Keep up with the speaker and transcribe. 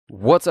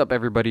What's up,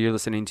 everybody? You're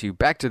listening to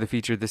Back to the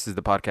Future. This is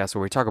the podcast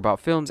where we talk about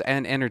films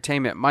and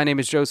entertainment. My name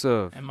is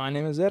Joseph. And my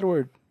name is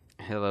Edward.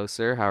 Hello,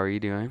 sir. How are you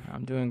doing?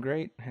 I'm doing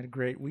great. Had a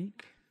great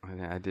week.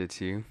 I did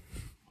too.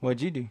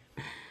 What'd you do?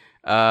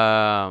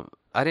 I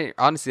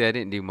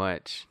didn't do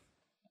much.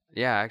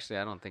 Yeah, actually,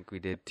 I don't think we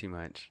did too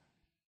much.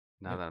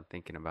 Now that I'm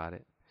thinking about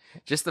it,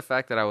 just the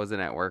fact that I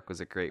wasn't at work was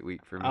a great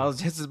week for me. I was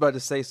just about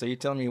to say, so you're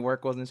telling me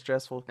work wasn't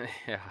stressful?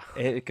 Yeah.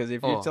 Because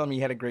if you're telling me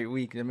you had a great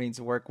week, that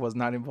means work was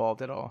not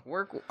involved at all.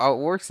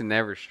 Work's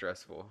never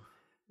stressful.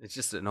 It's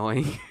just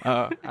annoying.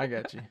 I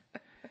got you.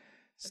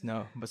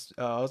 No, but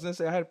I was gonna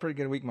say I had a pretty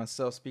good week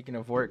myself. Speaking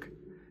of work,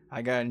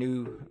 I got a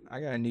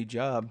new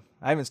job.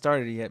 I haven't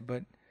started it yet,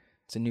 but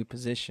it's a new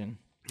position.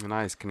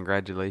 Nice,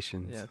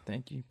 congratulations. Yeah,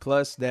 thank you.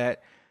 Plus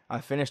that I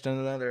finished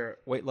another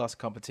weight loss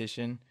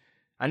competition.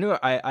 I knew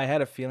I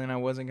had a feeling I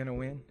wasn't gonna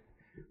win,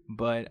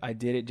 but I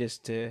did it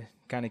just to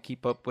kind of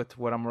keep up with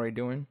what I'm already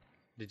doing.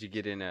 Did you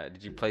get in?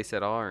 Did you place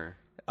at all? Or?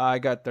 I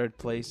got third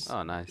place.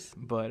 Oh, nice.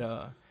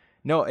 But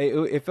no,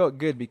 it felt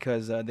good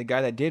because the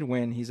guy that did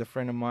win, he's a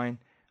friend of mine.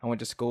 I went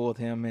to school with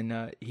him,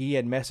 and he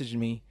had messaged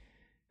me,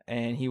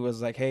 and he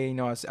was like, "Hey,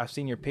 I've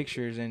seen your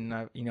pictures, and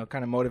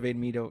kind of motivated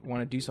me to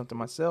want to do something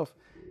myself."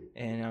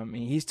 And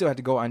he still had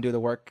to go out and do the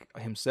work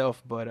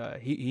himself, but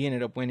he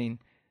ended up winning,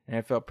 and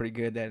it felt pretty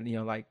good that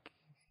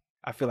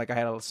I feel like I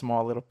had a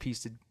small little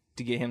piece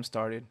to get him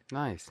started.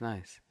 Nice.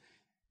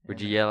 Would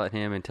you yell at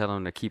him and tell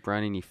him to keep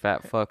running, you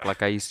fat fuck,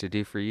 like I used to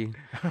do for you?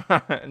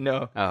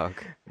 No. Oh,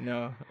 okay.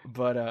 No,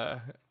 but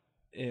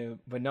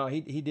no,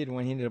 he did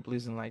win. He ended up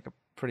losing like a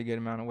pretty good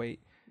amount of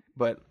weight.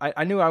 But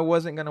I knew I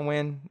wasn't gonna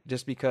win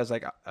just because I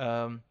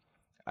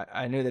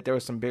knew that there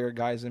was some bigger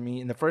guys than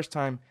me. And the first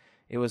time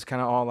it was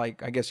kind of all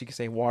like, I guess you could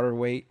say water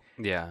weight.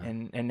 Yeah.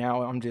 And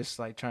now I'm just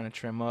like trying to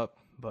trim up,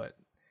 but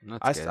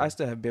I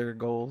still have bigger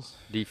goals.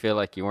 Do you feel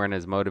like you weren't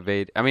as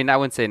motivated? I mean, I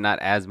wouldn't say not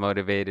as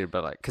motivated,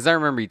 but because I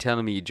remember you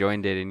telling me you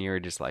joined it and you were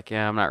just like,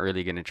 yeah, I'm not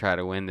really gonna try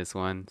to win this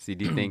one. So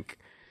do you think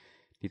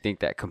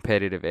that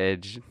competitive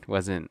edge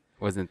wasn't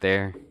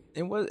there?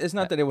 It's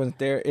not that it wasn't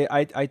there.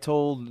 I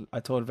told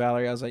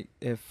Valerie, I was like,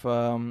 if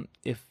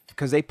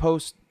because they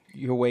post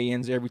your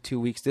weigh-ins every 2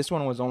 weeks. This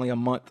one was only a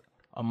month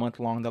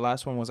long. The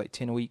last one was like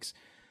 10 weeks,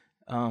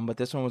 but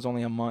this one was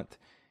only a month.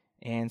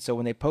 And so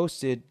when they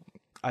posted,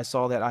 I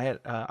saw that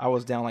I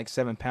was down like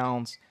 7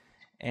 pounds,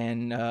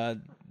 and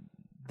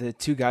the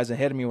two guys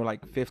ahead of me were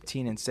like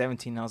 15 and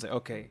 17. And I was like,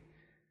 okay.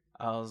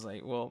 I was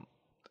like, well,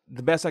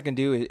 the best I can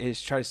do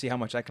is try to see how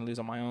much I can lose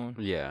on my own.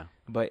 Yeah.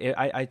 But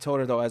I told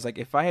her though, I was like,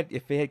 if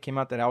it had came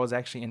out that I was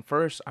actually in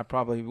first, I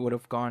probably would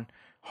have gone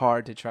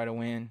hard to try to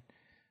win.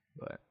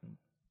 But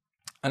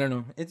I don't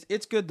know.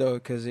 It's good though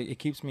because it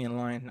keeps me in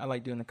line. I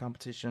like doing the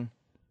competition.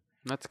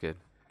 That's good.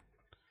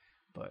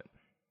 But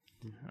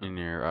and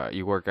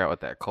you work out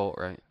with that Colt,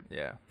 right?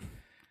 Yeah.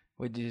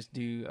 We just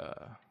do.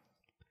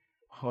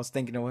 I was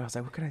thinking of what I was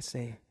like. What could I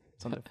say?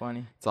 Something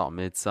funny. It's all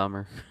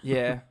midsummer.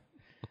 Yeah.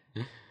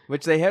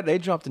 Which they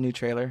dropped a new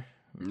trailer.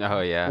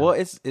 Oh yeah. Well,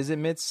 is it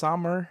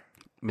Midsummer?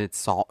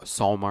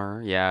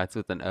 Midsummer. Yeah, it's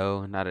with an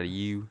O, not a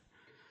U.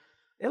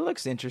 It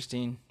looks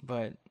interesting,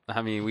 but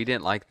I mean, we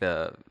didn't like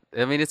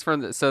it's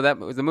from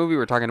the movie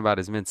we're talking about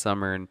is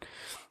Midsummer,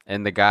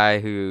 and the guy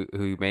who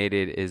made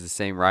it is the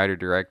same writer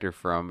director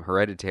from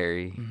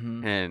Hereditary,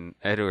 and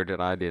Edward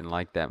and I didn't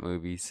like that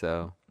movie,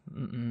 so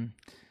I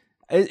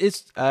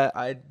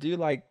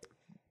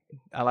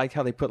like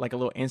how they put like a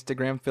little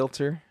Instagram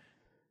filter.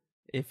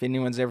 If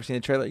anyone's ever seen the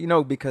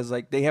trailer, because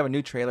like they have a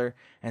new trailer,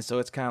 and so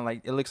it's kind of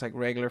like it looks like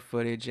regular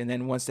footage, and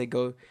then once they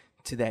go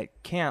to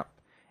that camp,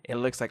 it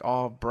looks like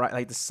all bright,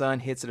 like the sun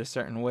hits it a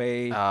certain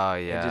way. Oh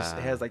yeah,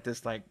 it has like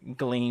this like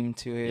gleam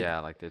to it.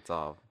 Yeah, like it's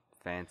all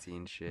fancy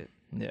and shit.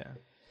 Yeah.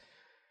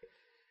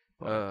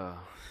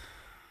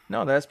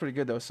 No, that's pretty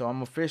good though. So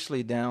I'm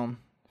officially down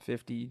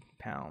 50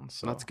 pounds.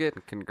 So that's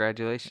good.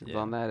 Congratulations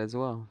on that as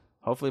well.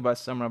 Hopefully by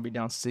summer I'll be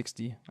down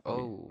 60.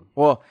 Oh.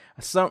 Well,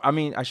 I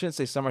shouldn't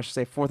say summer. I should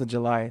say 4th of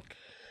July.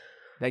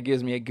 That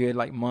gives me a good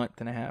like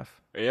month and a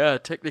half. Yeah,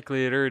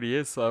 technically it already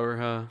is summer,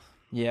 huh?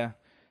 Yeah.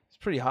 It's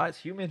pretty hot. It's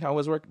humid.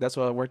 That's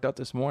why I worked out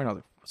this morning. I was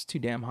like, it's too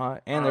damn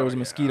hot. And there was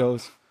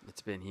mosquitoes.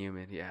 It's been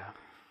humid, yeah.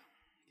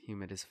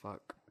 Humid as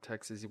fuck.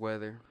 Texas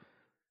weather.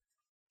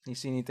 You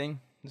see anything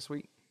this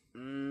week?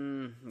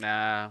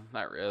 Nah,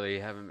 not really.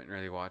 Haven't been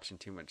really watching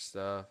too much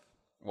stuff.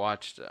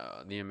 Watched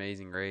The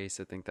Amazing Race.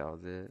 I think that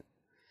was it.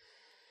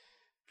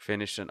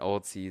 Finished an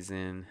old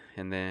season,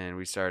 and then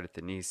we started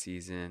the new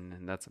season,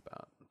 and that's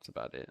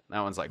about it. That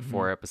one's like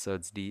 4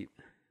 episodes deep.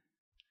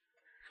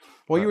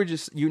 Well, you were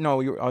just, I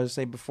was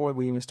saying before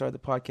we even started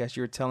the podcast,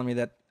 you were telling me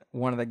that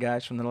one of the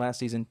guys from the last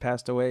season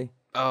passed away.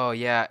 Oh,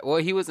 yeah. Well,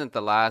 he wasn't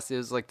the last. It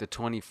was like the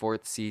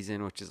 24th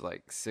season, which is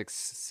like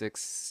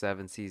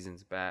 7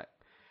 seasons back.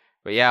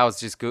 But yeah, I was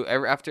just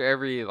after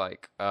every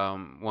like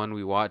one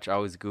we watch, I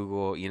always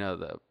Google,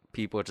 the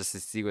people just to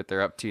see what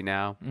they're up to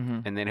now. Mm-hmm.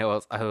 And then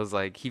I was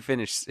like,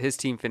 his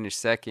team finished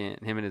second,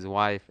 him and his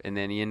wife, and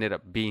then he ended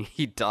up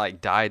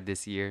died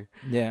this year.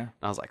 Yeah. And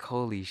I was like,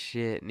 holy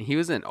shit! And he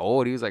wasn't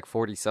old; he was like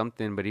 40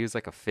 something, but he was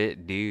like a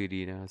fit dude,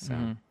 you know. So,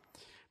 Mm-hmm.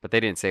 but they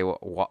didn't say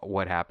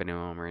what happened to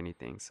him or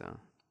anything. So,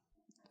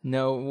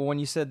 No, when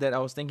you said that, I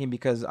was thinking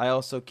because I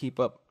also keep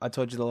up. I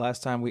told you the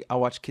last time I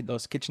watched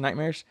those Kitchen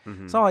Nightmares,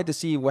 so I like to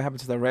see what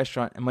happened to the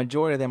restaurant. And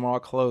majority of them are all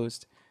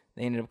closed.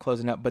 They ended up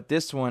closing up. But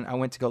this one, I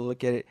went to go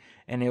look at it,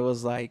 and it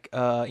was like,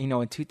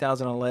 in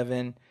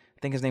 2011, I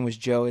think his name was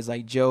Joe. It's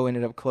like Joe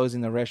ended up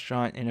closing the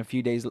restaurant in a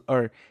few days,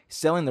 or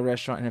selling the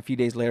restaurant, and a few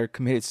days later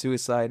committed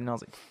suicide. And I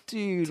was like,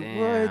 dude,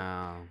 what?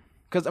 damn.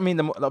 Because I mean,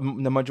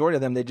 the majority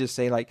of them, they just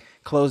say like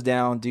closed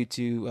down due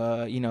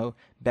to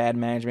bad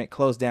management,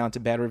 closed down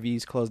to bad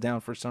reviews, closed down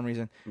for some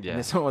reason. Yeah. And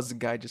this one was the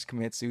guy just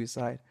committed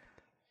suicide.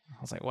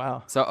 I was like,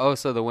 wow.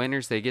 So the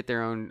winners, they get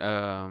their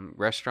own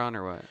restaurant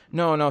or what?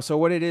 No. So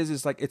what it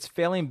is like it's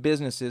failing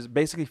businesses,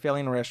 basically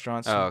failing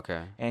restaurants. Oh,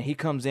 okay. And he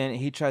comes in and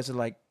he tries to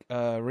like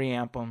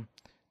reamp them,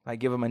 like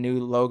give them a new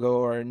logo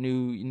or a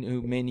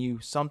new menu,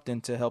 something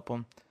to help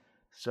them.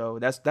 So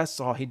that's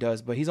all he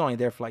does. But he's only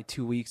there for like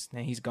 2 weeks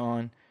and he's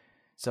gone.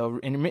 So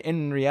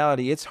in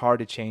reality, it's hard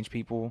to change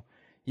people.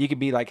 You could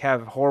be like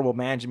have horrible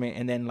management,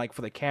 and then like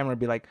for the camera,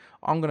 be like,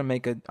 I'm gonna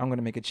make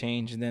a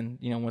change, and then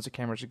once the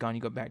cameras are gone,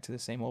 you go back to the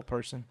same old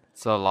person.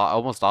 So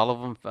almost all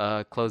of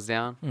them closed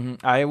down. Mm-hmm.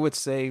 I would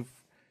say,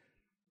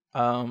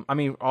 I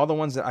mean, all the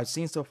ones that I've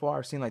seen so far,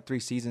 I've seen like 3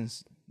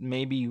 seasons.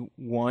 Maybe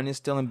one is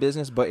still in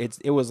business, but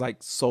it was like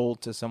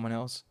sold to someone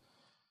else.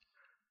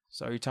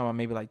 So you're talking about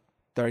maybe like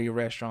 30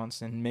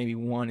 restaurants, and maybe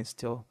one is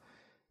still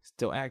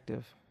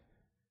active.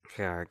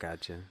 Yeah, I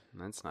gotcha.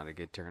 That's not a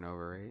good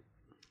turnover rate.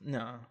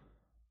 No.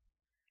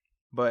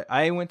 But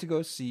I went to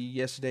go see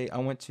yesterday. I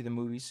went to the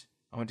movies.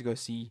 I went to go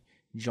see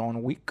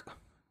John Wick.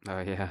 Oh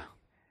yeah.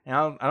 And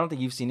I don't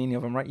think you've seen any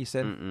of them, right? You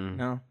said Mm-mm.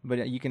 no,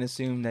 but you can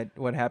assume that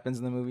what happens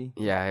in the movie.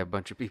 Yeah, a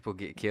bunch of people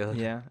get killed.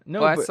 Yeah.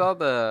 No. Well,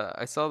 But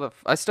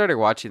I started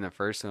watching the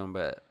first one,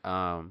 but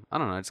I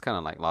don't know. I just kind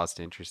of like lost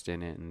interest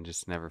in it and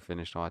just never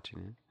finished watching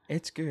it.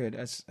 it's good.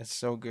 It's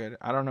so good.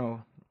 I don't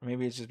know.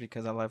 Maybe it's just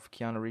because I love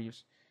Keanu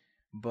Reeves.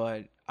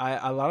 But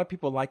a lot of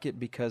people like it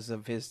because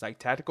of his like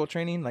tactical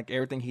training. Like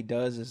everything he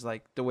does is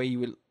like the way you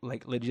would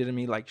like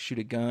legitimately like shoot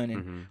a gun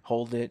and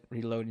hold it,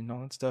 reload, and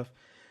all that stuff.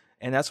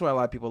 And that's why a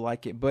lot of people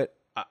like it. But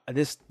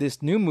this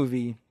new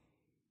movie,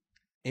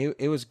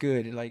 it was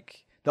good.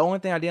 Like the only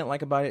thing I didn't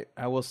like about it,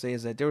 I will say,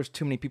 is that there was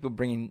too many people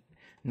bringing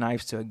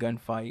knives to a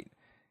gunfight.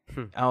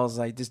 I was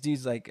like, this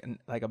dude's like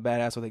a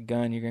badass with a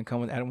gun. You're gonna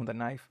come at him with a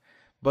knife.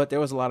 But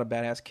there was a lot of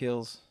badass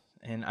kills,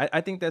 and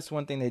I think that's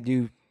one thing they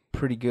do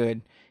pretty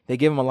good. They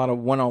give him a lot of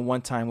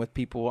one-on-one time with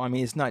people. I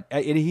mean, it's not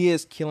he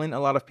is killing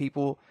a lot of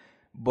people,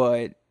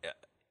 but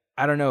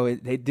I don't know.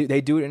 They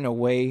do it in a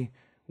way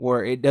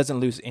where it doesn't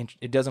lose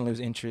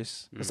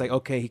interest. It's like,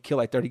 okay, he killed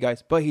like 30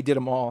 guys, but he did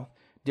them all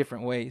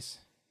different ways.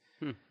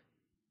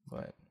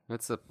 But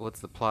what's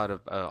the plot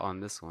of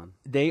on this one?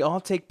 they all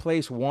take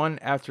place one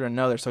after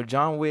another. So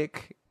John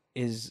Wick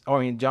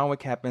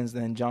happens,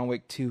 then John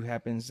Wick 2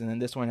 happens, and then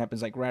this one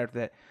happens like right after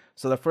that.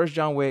 So the first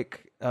John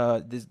Wick,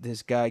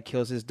 this guy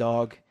kills his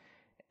dog,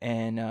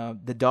 and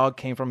the dog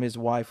came from his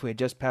wife who had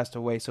just passed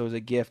away, so it was a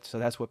gift. So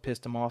that's what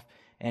pissed him off,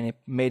 and it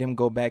made him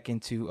go back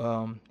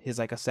into his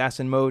like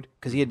assassin mode,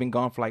 because he had been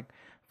gone for like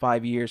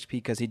 5 years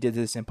because he did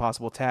this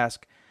impossible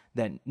task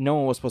that no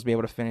one was supposed to be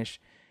able to finish.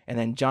 And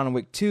then John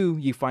Wick 2,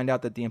 you find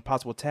out that the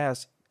impossible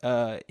task,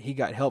 he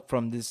got help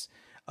from this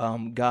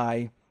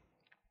guy,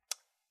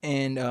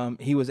 and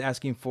he was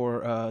asking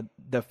for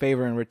the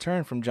favor in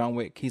return from John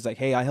Wick. He's like,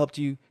 hey, I helped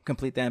you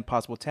complete that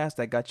impossible task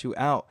that got you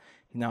out.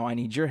 Now I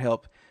need your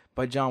help.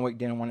 But John Wick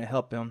didn't want to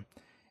help him.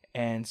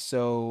 And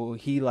so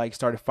he like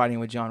started fighting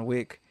with John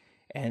Wick.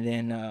 And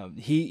then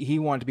he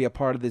wanted to be a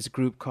part of this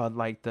group called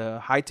like the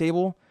High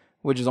Table,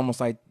 which is almost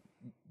like,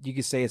 you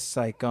could say it's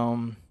like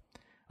an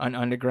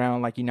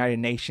underground, like United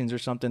Nations or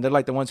something. They're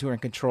like the ones who are in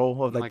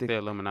control of like the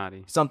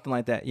Illuminati. Something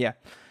like that, yeah.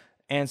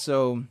 And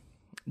so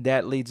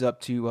that leads up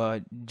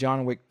to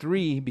John Wick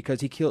 3,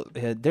 because he killed.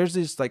 There's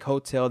this like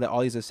hotel that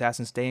all these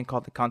assassins stay in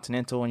called the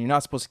Continental, and you're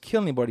not supposed to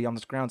kill anybody on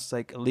this ground. It's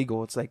like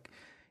illegal. It's like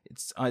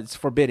it's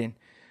forbidden.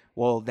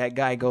 Well, that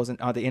guy goes in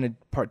at the end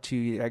of part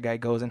 2. That guy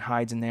goes and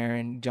hides in there,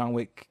 and John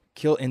Wick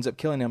ends up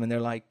killing him. And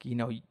they're like,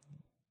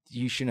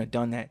 you shouldn't have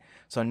done that.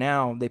 So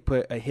now they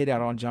put a hit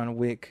out on John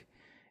Wick,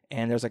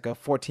 and there's like a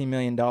 $14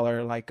 million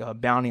like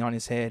bounty on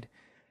his head.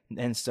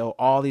 And so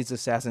all these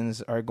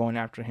assassins are going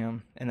after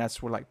him, and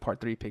that's where like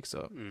part 3 picks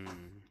up.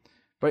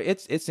 But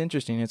it's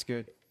interesting. It's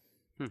good.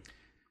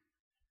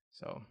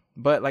 So,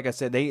 but like I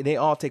said, they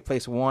all take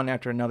place one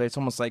after another. It's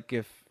almost like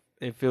if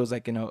it feels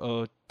like a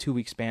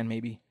 2-week span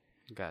maybe.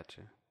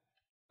 Gotcha.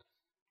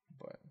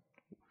 But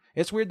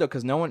it's weird though,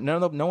 because no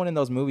one in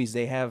those movies,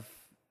 they have,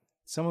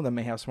 some of them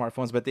may have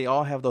smartphones, but they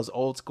all have those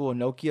old school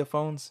Nokia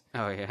phones.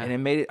 Oh yeah. And it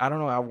made it. I don't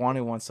know. I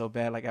wanted one so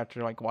bad. Like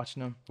after like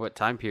watching them. What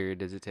time period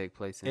does it take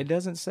place in? It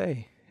doesn't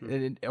say.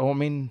 I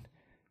mean,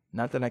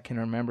 not that I can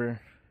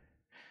remember.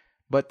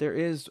 But there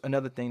is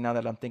another thing now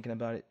that I'm thinking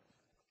about it.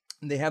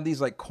 They have these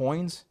like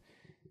coins,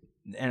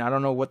 and I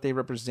don't know what they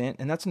represent.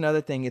 And that's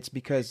another thing. It's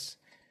because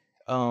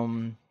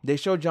they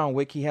show John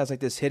Wick. He has like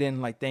this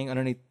hidden like thing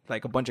underneath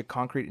like a bunch of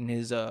concrete in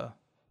his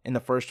in the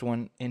first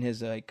one in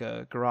his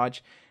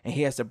garage, and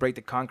he has to break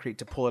the concrete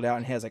to pull it out.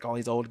 And he has like all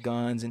these old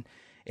guns, and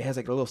it has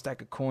like a little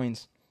stack of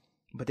coins.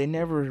 But they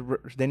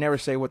never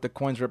say what the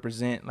coins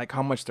represent, like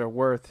how much they're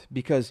worth,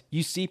 because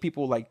you see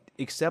people like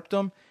accept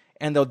them,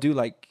 and they'll do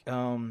like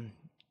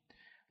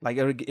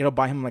it'll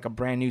buy him like a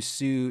brand new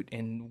suit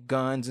and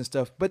guns and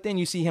stuff. But then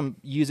you see him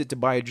use it to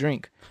buy a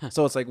drink.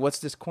 So it's like, what's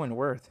this coin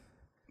worth?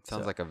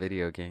 Sounds like a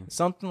video game.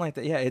 Something like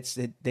that. Yeah,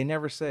 they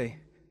never say.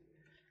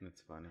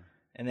 That's funny.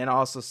 And then I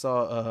also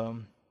saw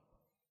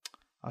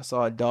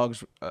a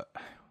dog's.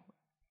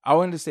 I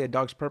wanted to say a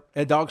dog's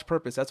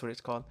purpose. That's what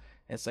it's called.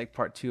 It's like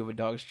part 2 of A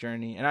Dog's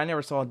Journey. And I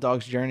never saw A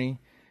Dog's Journey.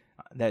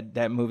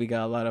 That movie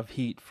got a lot of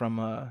heat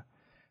from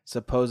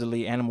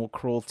supposedly animal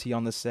cruelty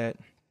on the set.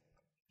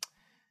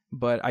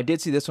 But I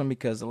did see this one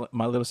because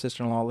my little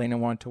sister-in-law, Elena,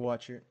 wanted to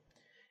watch it.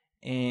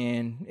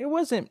 And it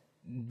wasn't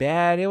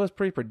bad. It was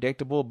pretty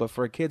predictable. But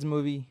for a kid's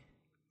movie,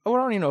 I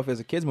don't even know if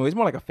it's a kid's movie. It's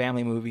more like a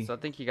family movie. So I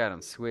think you got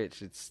them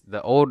switched. It's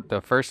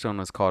the first one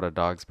was called A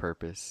Dog's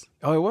Purpose.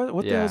 Oh, it was?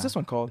 What the hell is this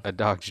one called? A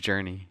Dog's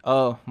Journey.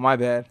 Oh, my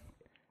bad.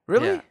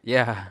 Really?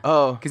 Yeah.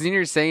 Oh. Because you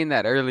were saying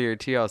that earlier,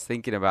 too. I was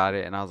thinking about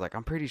it, and I was like,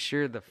 I'm pretty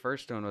sure the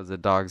first one was A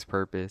Dog's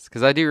Purpose.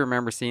 Because I do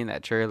remember seeing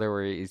that trailer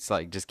where it's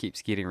like just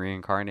keeps getting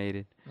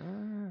reincarnated.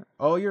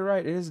 Oh, you're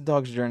right. It is A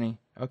Dog's Journey.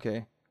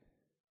 Okay.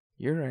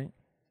 You're right.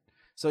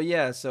 So,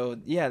 yeah,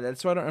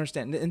 that's what I don't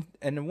understand.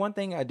 And the one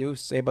thing I do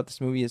say about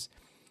this movie is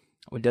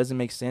what doesn't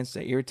make sense,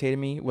 that irritated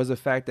me, was the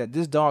fact that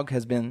this dog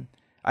has been...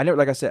 I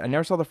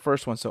never saw the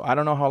first one, so I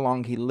don't know how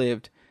long he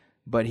lived.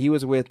 But he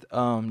was with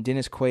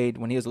Dennis Quaid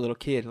when he was a little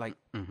kid, like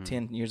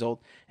 10 years old.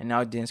 And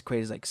now Dennis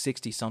Quaid is like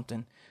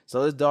 60-something.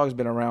 So this dog's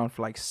been around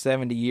for like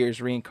 70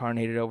 years,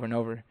 reincarnated over and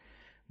over.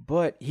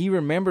 But he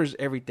remembers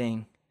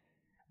everything.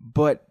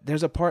 But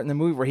there's a part in the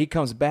movie where he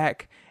comes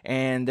back,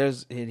 and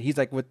he's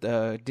like with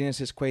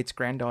Dennis Quaid's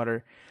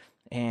granddaughter.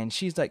 And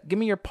she's like, give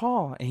me your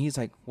paw. And he's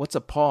like, what's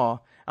a paw?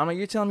 I'm like,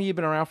 you're telling me you've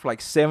been around for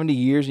like 70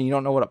 years and you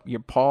don't know what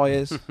your paw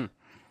is?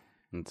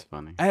 That's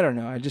funny. I don't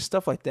know. I just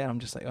stuff like that. I'm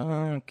just like,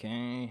 oh,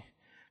 okay.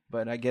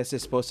 But I guess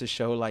it's supposed to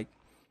show like.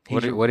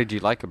 What did you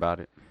like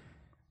about it?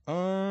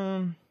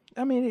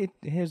 I mean,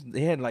 it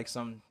had like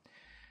some.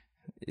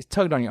 It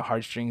tugged on your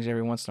heartstrings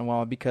every once in a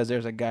while because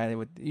there's a guy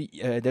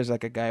there's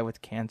like a guy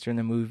with cancer in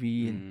the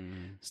movie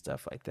and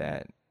stuff like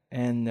that.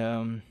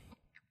 And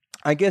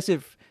I guess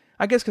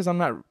because I'm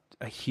not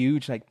a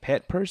huge like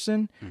pet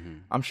person,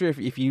 I'm sure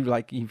if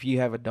you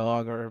have a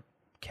dog or a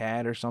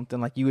cat or something,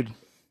 like you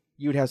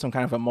would have some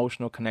kind of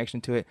emotional connection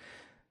to it.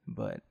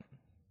 But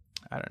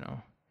I don't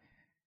know.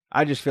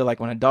 I just feel like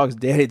when a dog's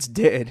dead, it's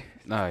dead.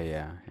 Oh,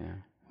 yeah.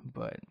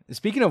 But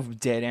speaking of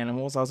dead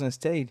animals, I was going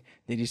to say,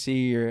 did you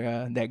see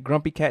your that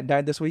Grumpy cat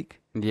died this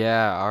week?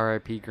 Yeah,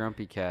 R.I.P.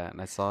 Grumpy Cat,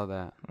 and I saw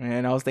that.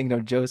 And I was thinking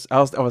of Joe.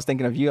 I was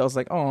thinking of you. I was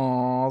like,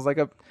 oh, I was like,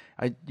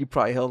 you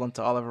probably held on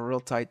to Oliver real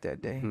tight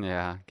that day.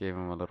 Yeah, gave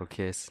him a little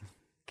kiss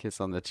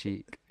on the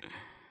cheek.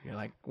 You're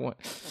like, what?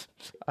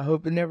 I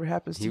hope it never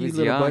happens to you,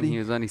 little young. buddy. He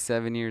was only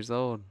 7 years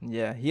old.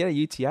 Yeah, he had a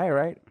UTI,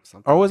 right?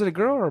 Something or was it a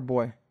girl or a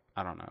boy?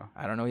 I don't know.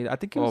 I don't know either. I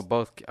think it was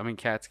both. I mean,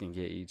 cats can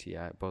get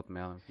UTI, both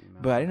male and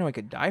female. But I didn't know it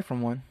could die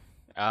from one.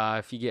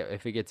 If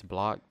it gets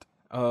blocked.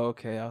 Oh,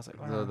 okay. I was like,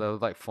 wow. They'll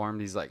like form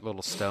these like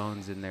little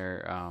stones in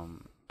their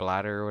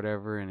bladder or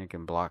whatever, and it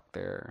can block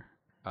their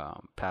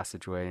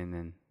passageway, and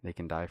then they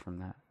can die from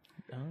that.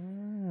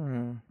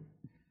 Oh.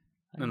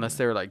 Unless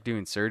they were like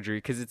doing surgery,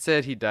 because it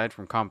said he died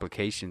from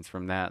complications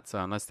from that.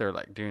 So unless they're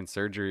like doing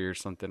surgery or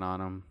something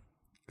on him,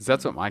 because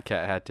that's what my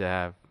cat had to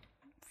have,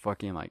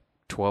 fucking like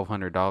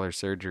 $1,200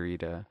 surgery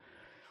to.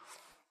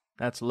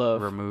 That's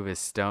love. Remove his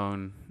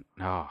stone.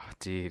 Oh,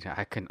 dude,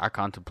 I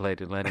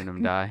contemplated letting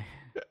him die.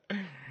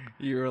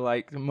 You were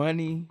like,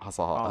 money. I was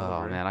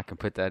all, man, I can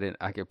put that in.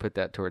 I could put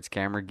that towards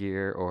camera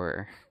gear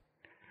or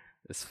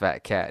this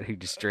fat cat who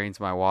just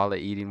drains my wallet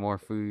eating more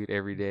food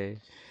every day.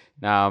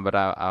 No, but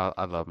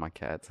I love my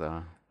cat,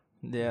 so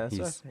yeah,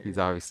 he's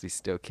obviously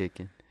still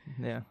kicking.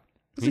 Yeah,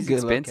 he's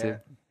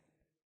expensive.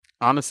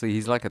 Honestly,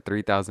 he's like a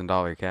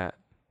 $3,000 cat.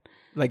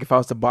 Like if I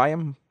was to buy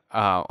him.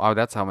 Oh,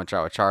 that's how much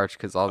I would charge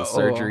because all the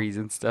surgeries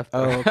and stuff.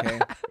 Oh, okay.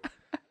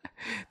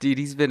 Dude,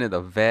 he's been in the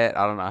vet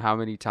I don't know how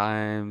many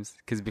times.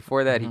 Because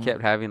before that, he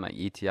kept having like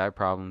UTI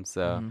problems.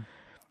 So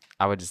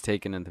I would just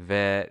take him to the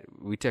vet.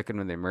 We took him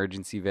to the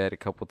emergency vet a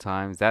couple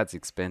times. That's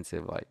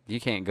expensive. Like you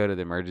can't go to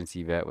the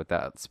emergency vet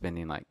without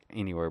spending like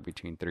anywhere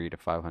between $300 to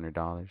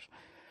 $500.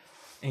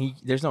 And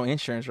there's no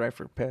insurance, right,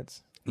 for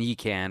pets? You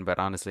can, but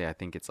honestly, I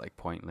think it's like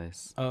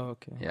pointless. Oh,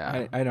 okay.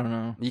 Yeah, I don't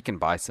know. You can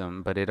buy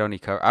some, but it only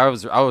cover. I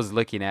was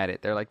looking at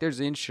it. They're like, there's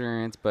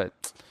insurance, but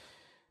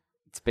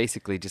it's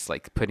basically just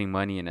like putting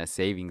money in a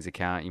savings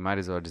account. You might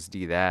as well just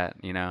do that.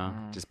 You know,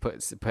 just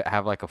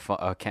have like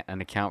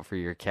an account for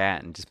your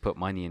cat and just put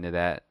money into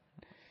that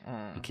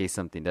in case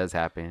something does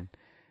happen.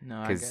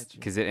 No, I got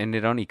you.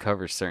 it only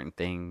covers certain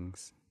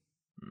things.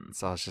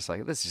 So I was just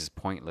like, this is just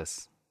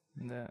pointless.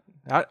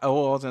 I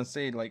was gonna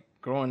say, like,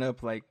 growing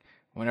up, like,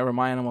 whenever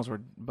my animals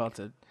were about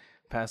to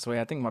pass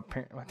away, I think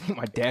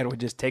my dad would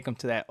just take them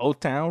to that Old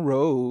Town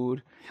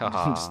Road and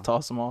just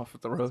toss them off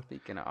at the road.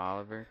 Speaking of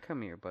Oliver,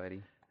 come here,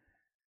 buddy.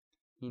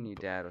 He knew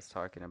Dad was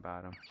talking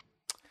about him.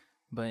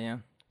 But yeah,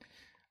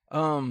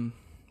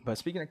 but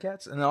speaking of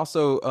cats, and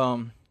also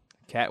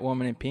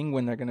Catwoman and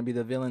Penguin, they're gonna be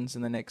the villains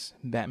in the next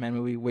Batman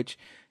movie, which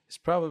is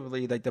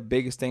probably like the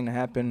biggest thing to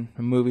happen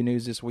in movie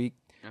news this week.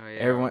 Oh yeah.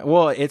 Everyone,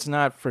 well, it's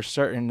not for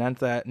certain. Not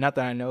that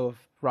I know of.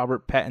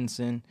 Robert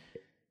Pattinson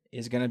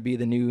is gonna be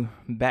the new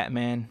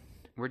Batman.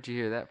 Where'd you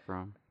hear that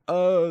from?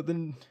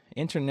 The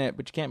internet,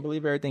 but you can't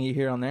believe everything you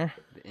hear on there.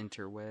 The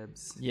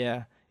interwebs.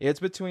 Yeah, it's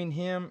between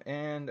him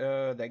and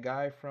that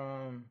guy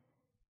from,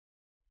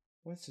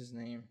 what's his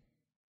name?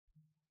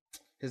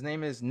 His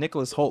name is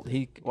Nicholas Hoult.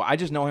 I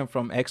just know him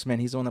from X-Men.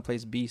 He's the one that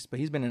plays Beast, but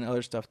he's been in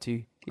other stuff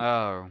too.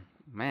 Oh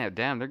man,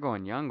 damn, they're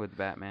going young with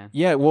Batman.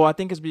 Yeah, well, I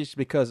think it's just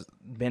because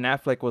Ben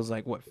Affleck was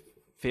like what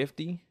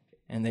 50,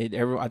 and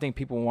I think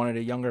people wanted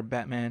a younger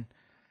Batman.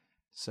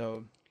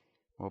 So,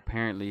 well,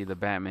 apparently the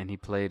Batman he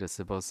played is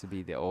supposed to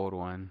be the old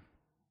one.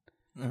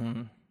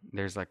 Mm-hmm.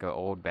 There's like an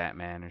old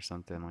Batman or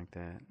something like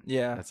that.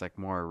 Yeah, that's like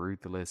more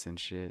ruthless and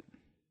shit.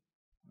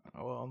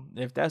 Well,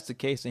 if that's the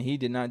case, then he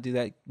did not do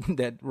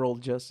that role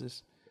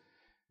justice.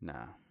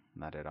 Nah,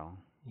 not at all.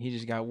 He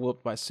just got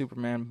whooped by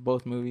Superman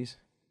both movies.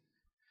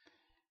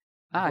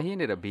 He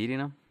ended up beating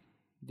him.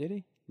 Did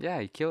he?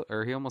 Yeah,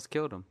 he almost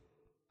killed him.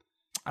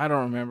 I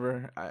don't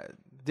remember.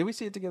 Did we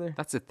see it together?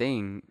 That's the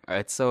thing.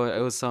 It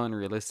was so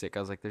unrealistic.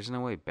 I was like, there's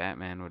no way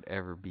Batman would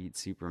ever beat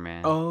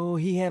Superman. Oh,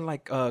 he had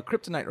like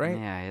kryptonite, right?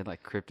 Yeah, he had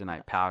like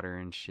kryptonite powder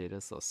and shit.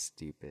 It's so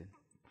stupid.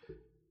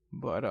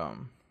 But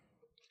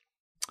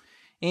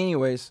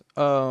anyways,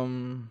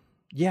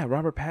 yeah,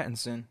 Robert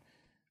Pattinson.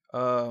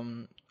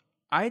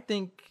 I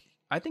think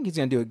he's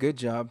gonna do a good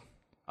job.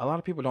 A lot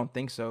of people don't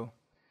think so,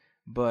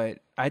 but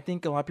I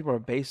think a lot of people are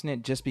basing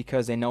it just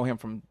because they know him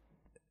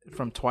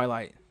from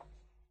Twilight.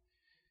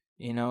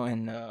 You know,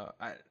 and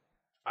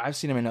I've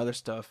seen him in other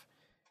stuff.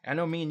 I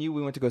know me and you,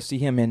 we went to go see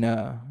him in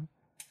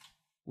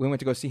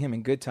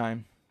Good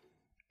Time,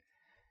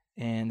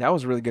 and that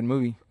was a really good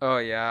movie. Oh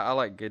yeah, I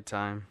like Good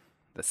Time.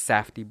 The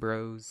Safdie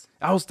Bros.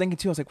 I was thinking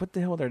too. I was like, "What the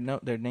hell are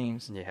their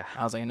names?" Yeah.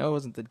 I was like, "No, it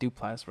wasn't the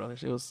Duplass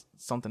brothers. It was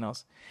something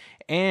else."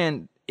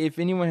 And if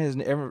anyone has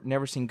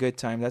never seen Good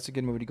Time, that's a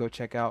good movie to go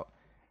check out.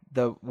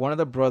 One of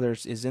the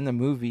brothers is in the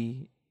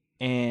movie,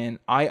 and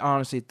I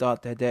honestly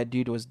thought that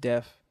dude was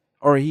deaf,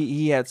 or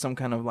he had some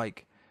kind of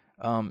like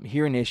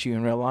hearing issue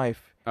in real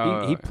life.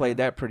 He played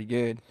that pretty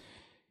good.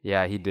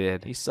 Yeah, he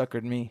did. He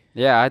suckered me.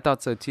 Yeah, I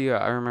thought so too.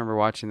 I remember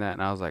watching that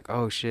and I was like,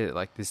 oh shit,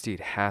 like this dude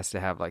has to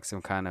have like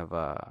some kind of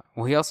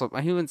well, he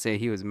wouldn't say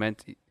he was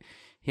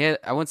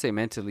I wouldn't say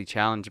mentally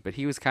challenged, but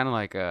he was kind of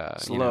like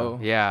slow.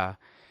 Yeah.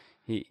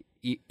 He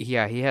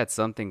had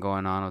something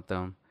going on with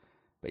him.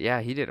 But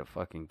yeah, he did a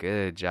fucking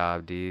good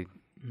job, dude.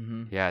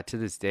 Mm-hmm. Yeah, to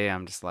this day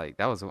I'm just like,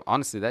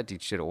 that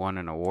dude should have won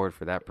an award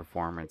for that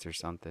performance or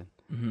something.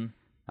 Mm-hmm.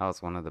 That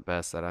was one of the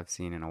best that I've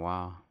seen in a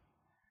while.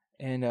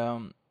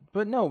 And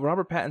but no,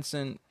 Robert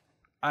Pattinson,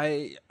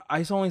 I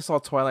only saw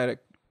Twilight a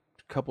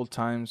couple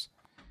times,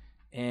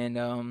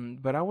 and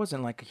but I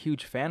wasn't like a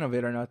huge fan of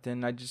it or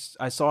nothing.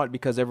 I saw it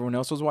because everyone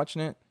else was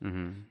watching it,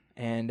 mm-hmm.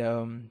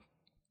 And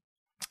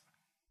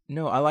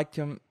no, I liked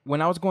him.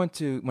 When I was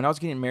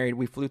getting married,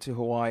 we flew to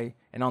Hawaii,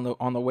 and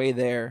on the way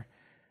there,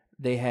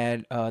 they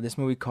had this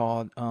movie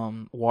called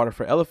Water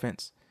for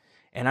Elephants,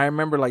 and I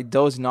remember like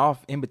dozing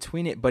off in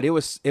between it, but it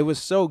was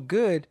so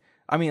good.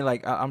 I mean,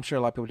 like, I'm sure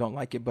a lot of people don't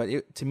like it, but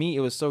to me, it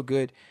was so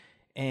good.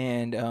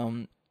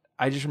 And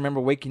I just remember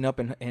waking up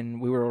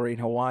and we were already in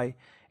Hawaii,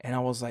 and I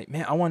was like,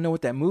 man, I want to know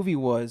what that movie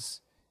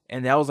was.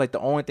 And that was like the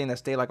only thing that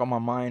stayed like on my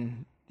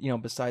mind, you know,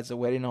 besides the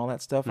wedding and all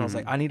that stuff. Mm-hmm. I was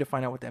like, I need to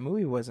find out what that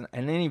movie was. And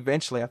then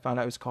eventually I found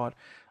out it was called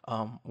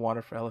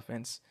Water for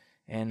Elephants.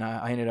 And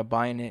I ended up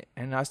buying it,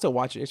 and I still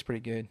watch it. It's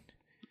pretty good.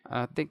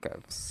 I think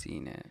I've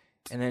seen it.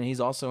 And then he's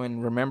also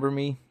in Remember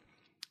Me,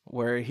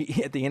 where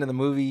he at the end of the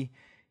movie,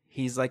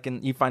 he's like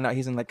you find out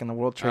he's in the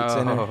World Trade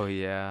Center. Oh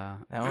yeah,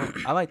 that one,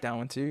 I like that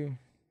one too.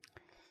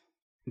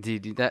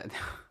 Dude,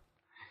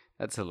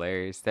 that's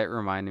hilarious. That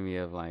reminded me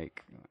of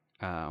like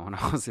when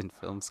I was in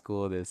film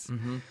school.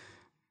 Mm-hmm.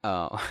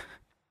 I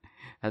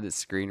had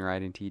this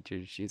screenwriting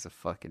teacher. She's a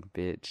fucking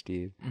bitch,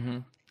 dude.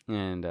 Mm-hmm.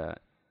 And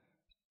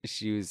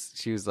she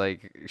was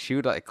like, she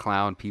would like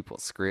clown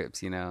people's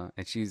scripts, you know.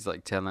 And she was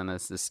like telling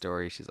us this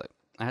story. She's like,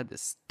 I had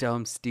this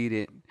dumb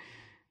student.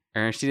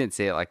 Or she didn't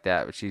say it like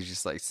that, but she was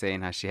just like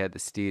saying how she had the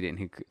student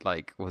who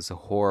like was a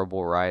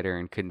horrible writer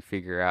and couldn't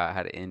figure out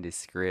how to end his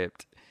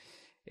script.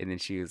 And then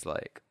she was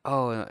like,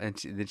 "Oh," and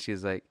then she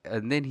was like,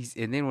 and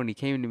then when he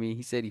came to me,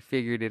 he said he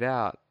figured it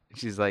out.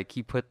 She's like,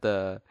 he put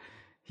the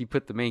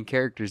main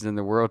characters in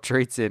the World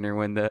Trade Center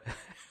when the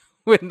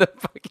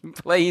fucking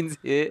planes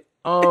hit.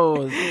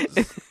 Oh,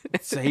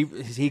 so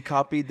he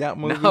copied that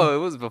movie? No, it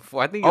was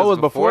before. I think it was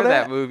before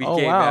that movie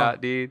came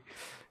out, dude.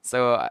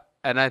 So,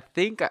 and I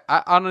think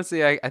I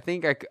honestly, I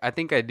think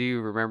I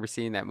do remember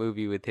seeing that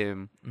movie with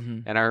him,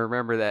 and I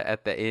remember that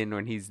at the end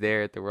when he's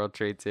there at the World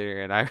Trade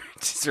Center, and I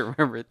just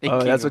remember Oh,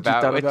 thinking that's what you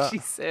about thought what about? she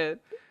said.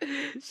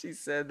 She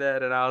said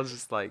that, and I was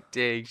just like,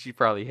 "Dang, she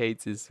probably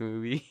hates this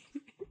movie."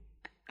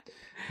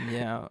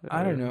 Yeah,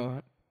 I don't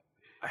know.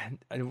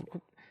 I,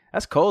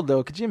 that's cold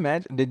though. Could you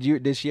imagine?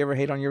 Did she ever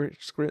hate on your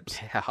scripts?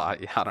 Yeah,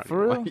 I don't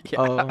For know. real?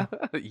 Yeah,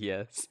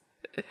 yes.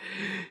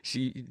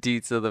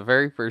 Dude. So the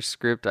very first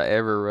script I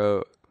ever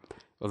wrote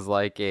was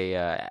like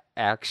a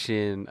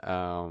action.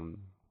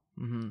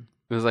 Mm-hmm.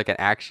 It was like an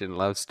action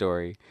love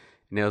story,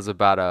 and it was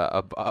about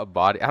a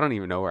body. I don't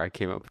even know where I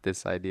came up with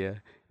this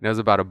idea. And it was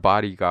about a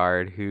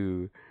bodyguard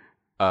who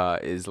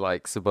is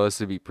like supposed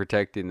to be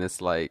protecting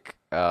this like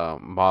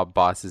mob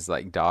boss's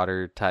like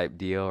daughter type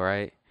deal,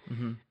 right?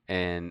 Mm-hmm.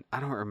 And I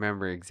don't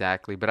remember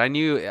exactly, but I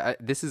knew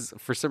this is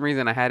for some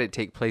reason I had it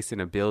take place in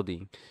a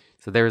building.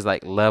 So there was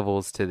like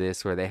levels to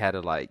this where they had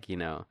to like,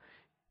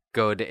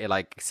 go to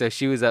like, so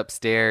she was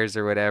upstairs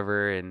or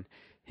whatever, and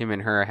him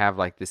and her have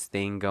like this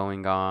thing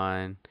going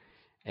on.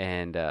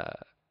 And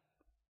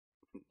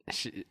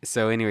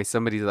so anyway,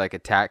 somebody like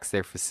attacks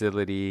their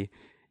facility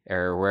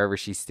or wherever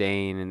she's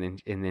staying,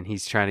 and then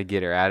he's trying to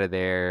get her out of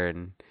there,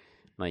 and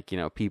like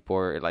people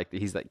are like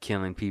he's like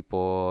killing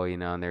people,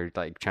 and they're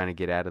like trying to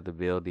get out of the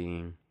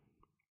building,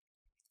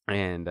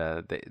 and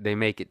they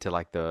make it to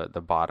like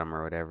the bottom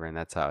or whatever, and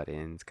that's how it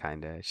ends.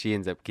 Kind of, she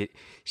ends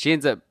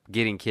up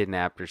getting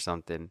kidnapped or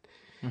something.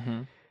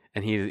 Mm-hmm.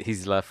 And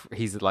he's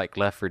like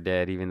left for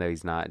dead, even though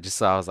he's not. Just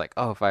so I was like,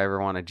 oh, if I ever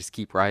want to just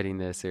keep writing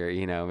this, or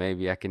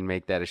maybe I can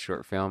make that a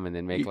short film and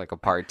then make like a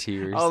part 2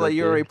 or Oh, something. like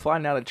you already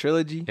plotting out a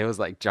trilogy? It was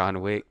like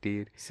John Wick,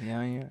 dude.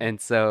 Yeah. And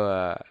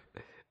so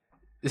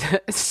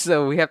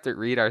so we have to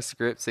read our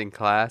scripts in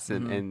class,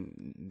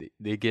 and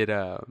they get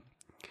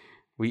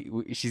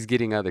she's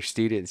getting other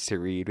students to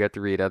read. We have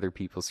to read other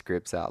people's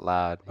scripts out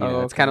loud.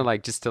 It's kind of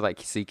like just to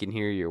like so you can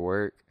hear your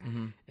work.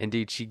 Mm-hmm. And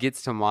dude, she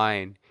gets to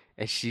mine.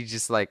 And she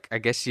just like, I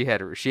guess she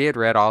had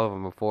read all of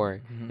them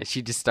before, and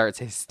she just starts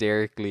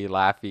hysterically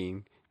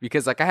laughing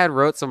because like I had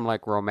wrote some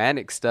like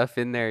romantic stuff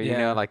in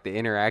there, like the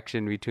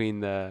interaction between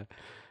the.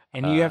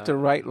 And you have to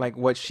write like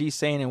what she's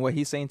saying and what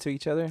he's saying to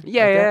each other.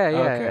 Yeah, like yeah.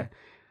 Okay.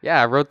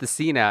 Yeah, I wrote the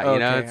scene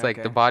out. It's like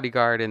okay. the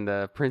bodyguard and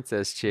the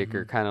princess chick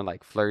are kind of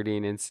like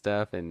flirting and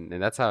stuff, and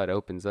that's how it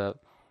opens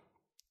up.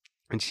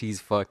 And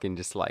she's fucking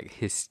just like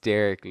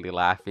hysterically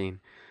laughing.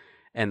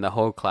 And the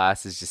whole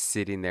class is just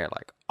sitting there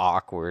like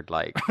awkward,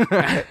 like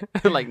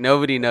like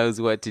nobody knows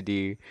what to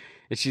do.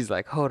 And she's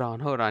like, hold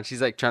on. She's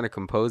like trying to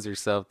compose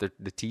herself. The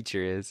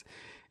teacher is,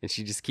 and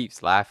she just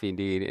keeps laughing,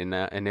 dude.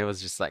 And it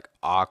was just like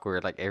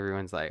awkward. Like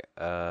everyone's like,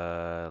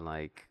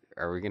 like,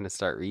 are we gonna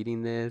start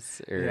reading this?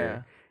 Or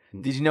Yeah.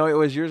 Did you know it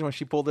was yours when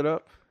she pulled it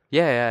up?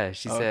 Yeah.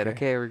 She said,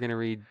 okay, we're gonna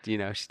read.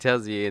 She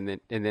tells you,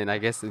 and then I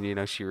guess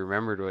she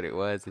remembered what it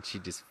was, and she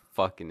just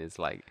fucking is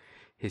like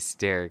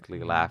hysterically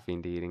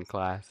laughing, dude, in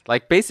class,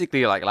 like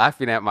basically like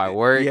laughing at my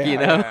work,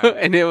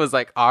 and it was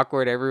like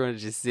awkward.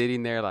 Everyone's just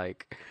sitting there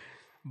like.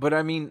 But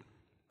I mean,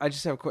 I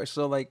just have a question.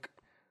 So like,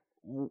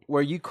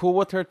 were you cool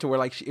with her to where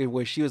like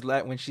when she's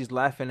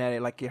laughing at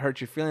it, like it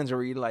hurt your feelings, or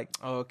were you like,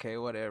 oh, okay,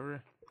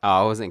 whatever? Oh,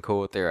 I wasn't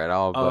cool with her at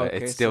all, but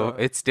okay,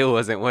 it still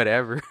wasn't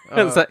whatever.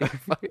 It's like,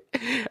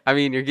 I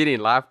mean, you're getting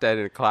laughed at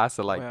in a class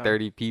of like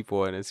 30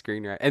 people in a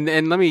screenwriter,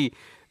 and let me.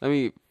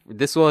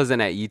 This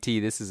wasn't at UT.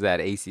 This is at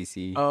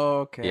ACC.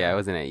 Oh, okay. Yeah, it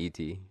wasn't at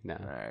UT. No.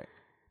 All right.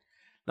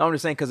 No, I'm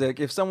just saying because like,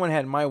 if someone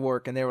had my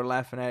work and they were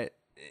laughing at it,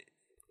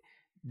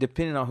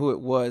 depending on who it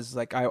was,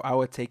 like I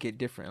would take it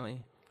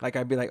differently. Like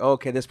I'd be like, oh,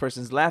 okay, this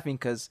person's laughing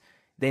because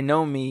they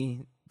know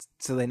me,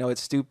 so they know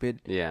it's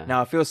stupid. Yeah.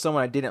 Now, if it was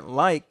someone I didn't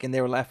like and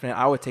they were laughing at it,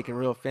 I would take it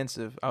real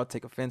offensive. I would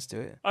take offense to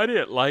it. I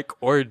didn't like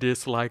or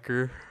dislike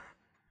her,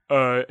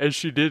 and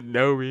she didn't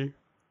know me.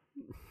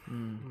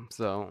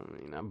 So,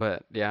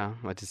 but yeah,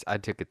 I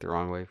took it the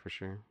wrong way for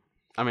sure.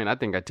 I mean, I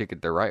think I took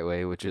it the right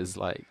way, which is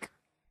like,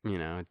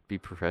 be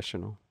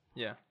professional.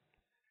 Yeah.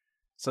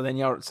 So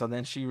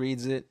then she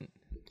reads it.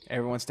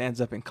 Everyone stands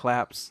up and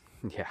claps.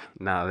 Yeah.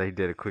 No, they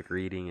did a quick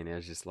reading, and it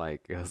was just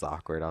like, it was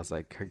awkward. I was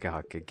like,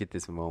 God, get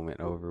this moment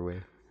over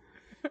with.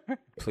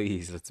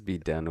 Please, let's be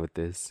done with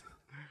this.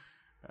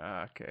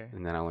 Okay.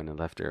 And then I went and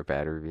left her a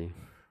bad review.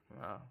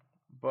 Wow.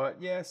 But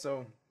yeah,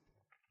 so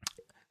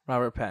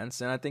Robert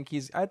Pattinson,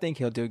 I think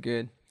he'll do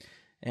good.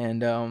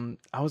 And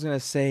I was gonna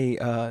say,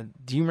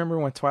 do you remember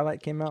when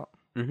Twilight came out?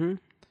 Mm-hmm.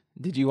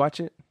 Did you watch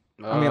it?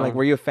 I mean, like,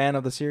 were you a fan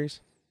of the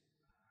series?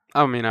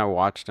 I mean, I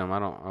watched them.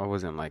 I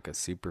wasn't like a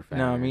super fan.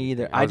 No, me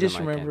either. I just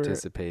like remember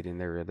anticipating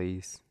their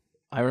release.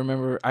 I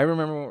remember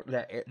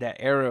that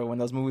era when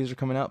those movies were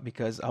coming out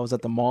because I was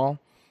at the mall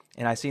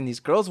and I seen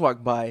these girls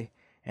walk by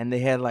and they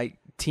had like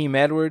Team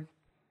Edward,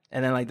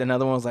 and then like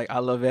another one was like I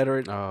Love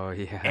Edward. Oh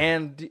yeah.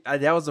 And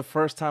that was the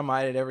first time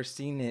I had ever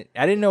seen it.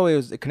 I didn't know it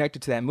was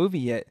connected to that movie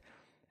yet,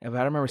 but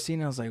I remember seeing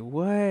it. I was like,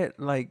 what?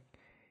 Like,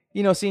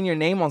 seeing your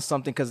name on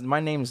something, because my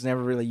name is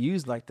never really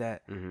used like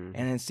that. Mm-hmm.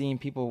 And then seeing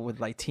people with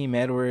like Team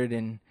Edward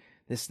and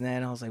this and that,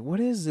 and I was like,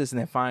 what is this? And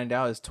then find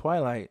out it's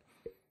Twilight.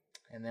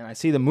 And then I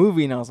see the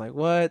movie and I was like,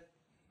 what?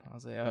 I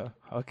was like, oh,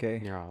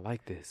 okay. You're all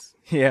like this.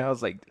 Yeah, I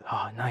was like,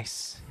 oh,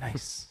 nice.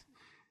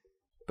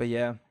 But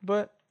yeah,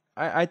 but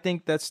I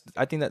think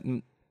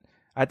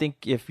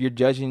if you're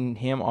judging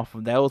him off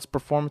of those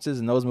performances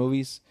in those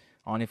movies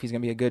on if he's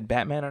gonna be a good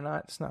Batman or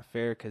not, it's not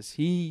fair because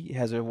he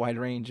has a wide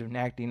range of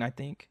acting. I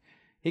think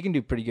he can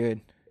do pretty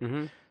good.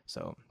 Mm-hmm.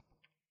 So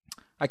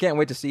I can't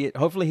wait to see it.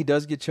 Hopefully he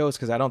does get chose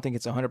because I don't think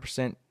it's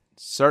 100%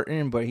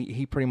 certain, but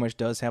he pretty much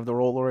does have the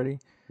role already.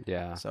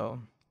 Yeah. So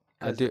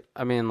Do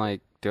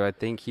I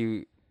think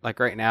he, like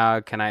right now,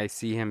 can I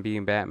see him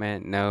being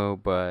Batman? No,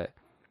 but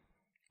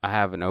I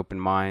have an open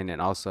mind,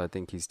 and also I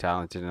think he's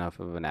talented enough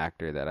of an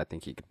actor that I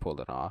think he could pull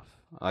it off.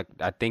 Do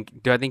I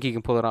think he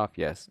can pull it off?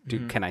 Yes.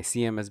 Can I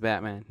see him as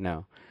Batman?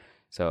 No.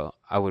 So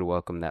I would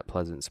welcome that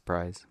pleasant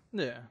surprise.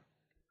 yeah,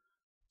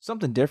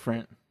 something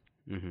different.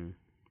 Mm-hmm.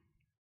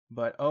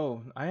 But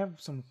I have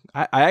some.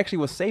 I actually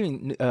was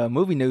saving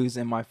movie news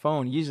in my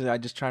phone. Usually I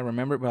just try to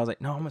remember it, but I was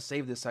like, no, I'm gonna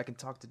save this so I can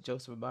talk to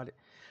Joseph about it.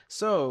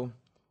 So,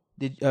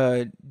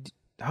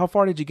 how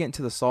far did you get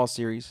into the Saw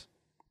series?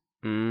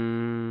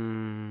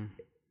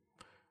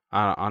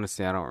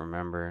 Honestly, I don't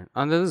remember.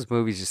 Those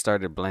movies just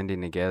started blending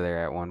together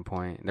at one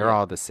point. They're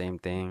all the same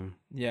thing.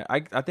 Yeah,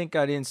 I think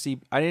I didn't see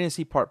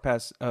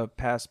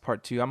past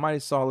part 2. I might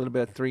have saw a little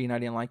bit of 3 and I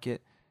didn't like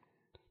it.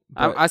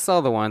 I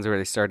saw the ones where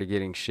they started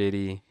getting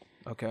shitty.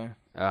 Okay.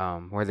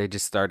 Where they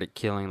just started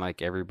killing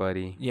like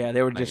everybody. Yeah,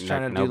 they were just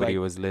trying to do nobody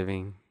was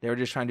living. They were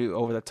just trying to do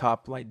over the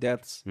top like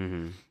deaths.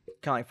 Mm-hmm.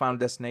 Kind of like Final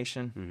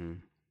Destination.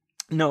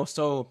 Mm-hmm. No,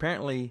 so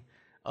apparently,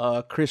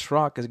 Chris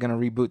Rock is gonna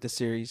reboot the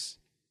series,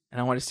 and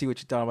I want to see what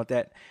you thought about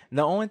that.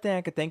 The only thing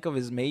I could think of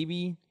is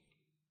maybe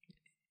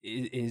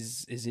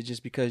is it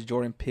just because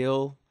Jordan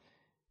Peele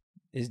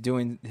is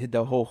doing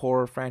the whole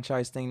horror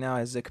franchise thing now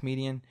as a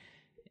comedian,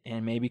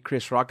 and maybe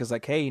Chris Rock is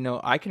like, hey,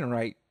 I can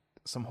write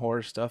some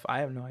horror stuff. I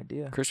have no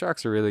idea. Chris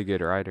Rock's a really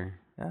good writer.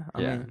 Yeah,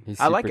 I mean, he's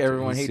I like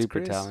Everyone he's Hates super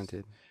Chris.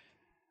 talented.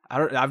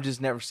 I've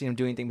just never seen him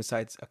do anything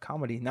besides a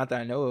comedy. Not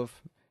that I know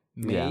of.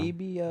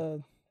 Maybe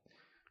a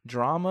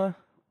drama.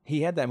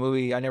 He had that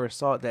movie. I never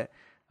saw it. That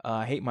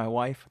I Hate My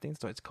Wife. I think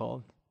that's what it's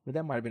called. But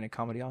that might have been a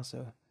comedy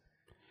also.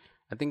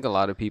 I think a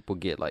lot of people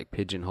get like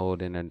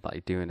pigeonholed in and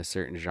like doing a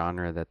certain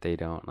genre that they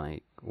don't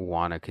like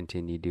want to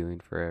continue doing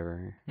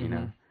forever. You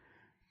know.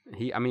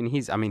 He's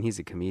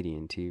a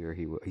comedian too, or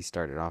he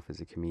started off as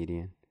a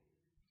comedian.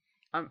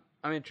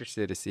 I'm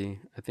interested to see.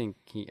 I think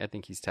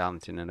he's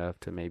talented enough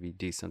to maybe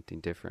do something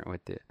different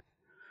with it,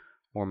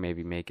 or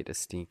maybe make it a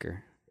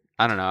stinker.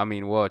 I don't know. I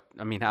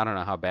don't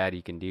know how bad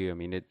he can do. I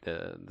mean,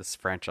 this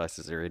franchise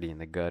is already in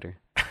the gutter.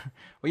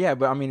 Well, yeah,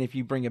 but I mean, if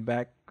you bring it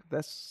back,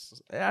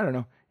 I don't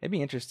know. It'd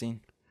be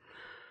interesting.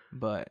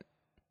 But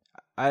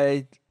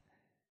I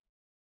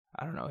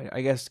don't know.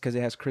 I guess because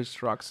it has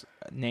Chris Rock's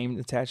name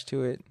attached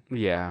to it.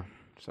 Yeah.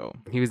 So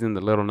he was in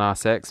the Lil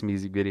Nas X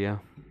music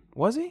video.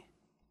 Was he?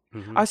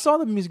 Mm-hmm. I saw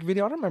the music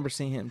video. I don't remember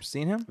seeing him.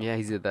 Yeah,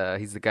 he's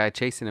the guy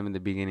chasing him in the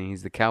beginning.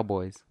 He's the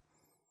Cowboys.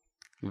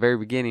 The very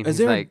beginning. Is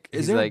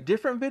there a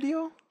different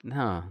video?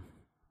 No.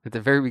 At the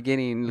very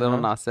beginning, Lil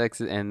Nas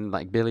X and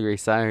like Billy Ray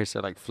Cyrus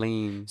are like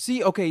fleeing.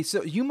 See, okay,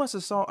 so you must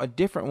have saw a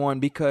different one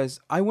because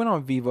I went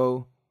on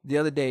Vivo the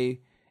other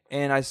day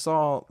and I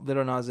saw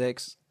Lil Nas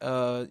X,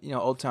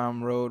 Old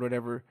Town Road,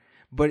 whatever.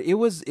 But it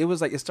was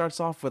like it starts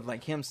off with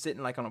like him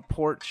sitting like on a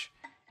porch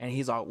and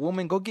he's like,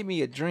 "Woman, go get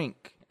me a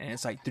drink." And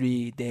it's like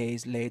 3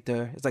 days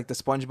later. It's like the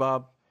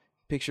SpongeBob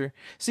picture.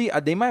 See,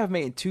 they may have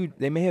made two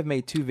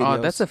videos. Oh,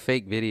 that's a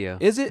fake video.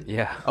 Is it?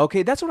 Yeah.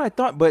 Okay, that's what I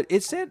thought, but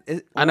it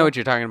said. I know what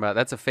you're talking about.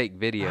 That's a fake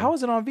video. How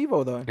is it on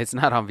Vivo though? It's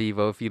not on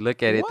Vivo. If you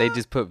look at it, they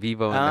just put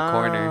Vivo in the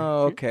corner.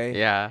 Oh, okay.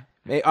 Yeah.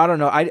 I don't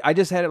know. I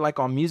just had it like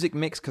on Music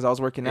Mix because I was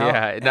working out.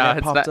 Yeah, no,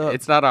 it's not. Up.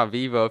 It's not on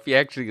Vivo. If you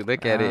actually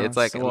look at it, it's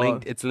like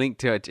linked. It's linked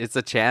to it. It's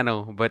a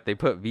channel, but they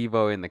put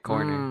Vivo in the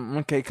corner.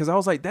 Okay, because I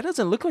was like, that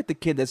doesn't look like the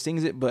kid that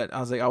sings it, but I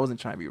was like, I wasn't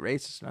trying to be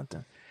racist or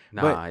nothing.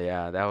 Nah,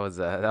 yeah, that was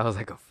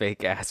like a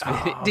fake ass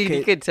video. Dude,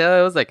 you could tell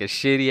it was like a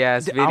shitty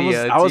ass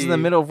video. I was in the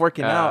middle of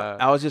working out.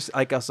 I was just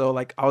like,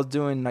 I was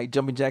doing like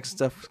jumping jacks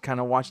stuff, kind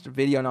of watched the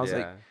video, and I was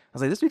like,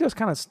 this video is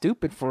kind of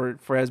stupid for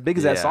as big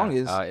as that song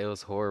is. It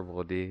was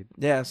horrible, dude.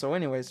 Yeah. So,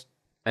 anyways.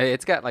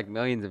 It's got like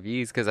millions of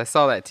views because I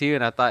saw that too,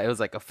 and I thought it was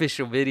like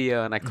official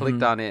video, and I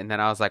clicked on it, and then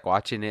I was like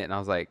watching it, and I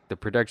was like, the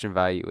production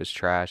value was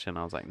trash, and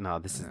I was like, no,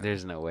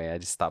 there's no way. I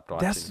just stopped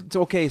watching. That's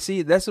okay.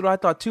 See, that's what I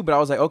thought too, but I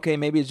was like, okay,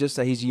 maybe it's just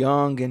that he's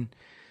young and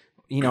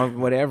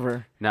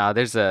whatever. No,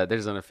 there's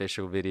an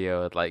official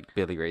video of like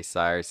Billy Ray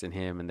Cyrus and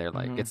him, and they're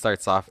like, it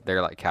starts off,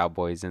 they're like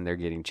cowboys, and they're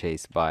getting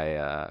chased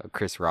by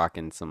Chris Rock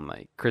and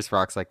Chris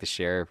Rock's like the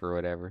sheriff or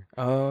whatever.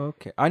 Oh,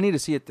 okay. I need to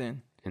see it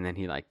then. And then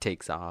he like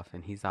takes off,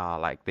 and he's all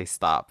like, they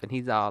stop, and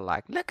he's all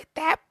like, "Look at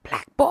that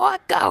black boy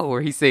go!" Or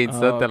he's saying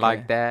something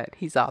like that.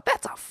 He's all,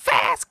 "That's a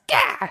fast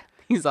guy."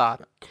 He's all,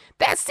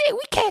 "That's it.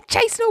 We can't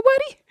chase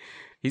nobody."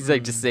 He's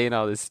like just saying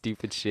all this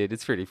stupid shit.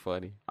 It's pretty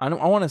funny. I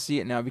want to see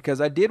it now because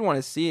I did want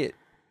to see it,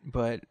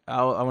 but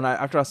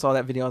after I saw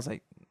that video, I was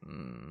like,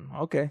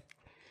 okay.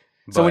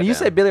 So when you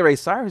said Billy Ray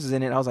Cyrus is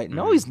in it, I was like,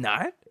 no, he's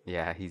not.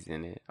 Yeah, he's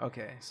in it.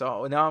 Okay,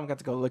 so now I'm going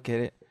to go look at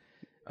it.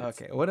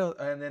 Okay, what else?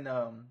 And then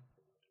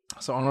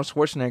so Arnold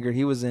Schwarzenegger,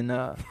 he was in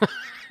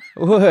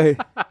what?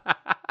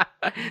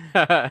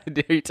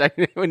 Dude, you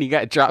talking when he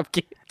got drop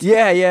kicked?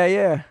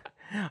 Yeah.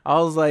 I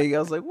was like,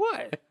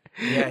 what?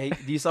 Yeah,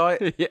 you saw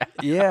it? Yeah.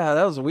 Yeah,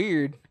 that was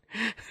weird.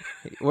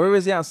 Where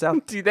was he on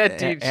South? Dude, that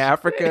dude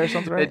Africa or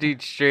something, right? That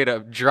dude straight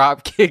up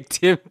drop kicked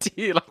him,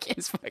 dude. Like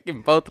his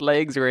fucking both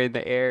legs were in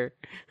the air.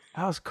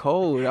 That was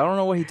cold. I don't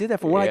know what he did that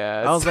for.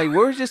 Yeah, I was like,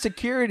 where's your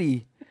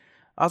security?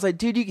 I was like,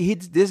 dude,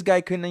 this guy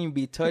couldn't even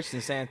be touched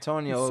in San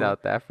Antonio.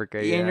 South Africa,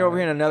 And you're over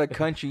here in another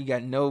country. You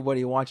got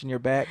nobody watching your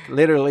back,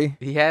 literally.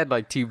 He had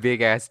like 2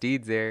 big ass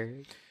dudes there.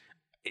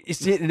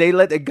 They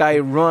let the guy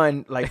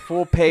run like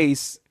full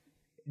pace,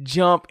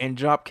 jump, and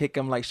drop kick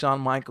him like Shawn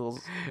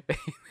Michaels.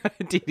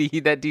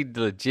 Dude, that dude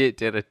legit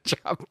did a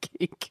drop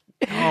kick.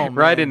 Oh,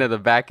 right man. into the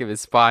back of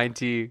his spine,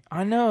 too.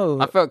 I know.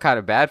 I felt kind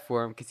of bad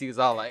for him because he was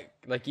all like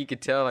you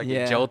could tell, like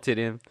Yeah. it jolted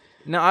him.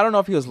 No, I don't know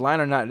if he was lying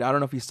or not. I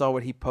don't know if he saw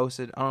what he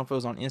posted. I don't know if it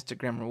was on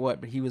Instagram or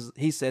what, but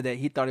he said that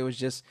he thought it was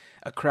just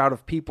a crowd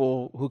of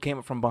people who came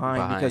up from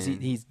behind. Because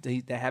he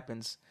that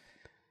happens.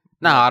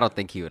 No, I don't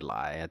think he would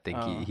lie. I think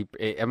Oh.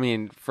 I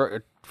mean,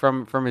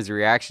 from his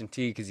reaction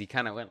too, because he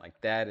kind of went like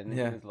that, and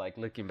Yeah. he was like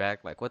looking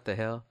back, like, "What the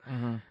hell?"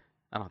 Mm-hmm.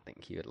 I don't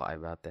think he would lie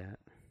about that.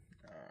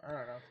 I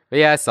don't know. But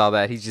yeah, I saw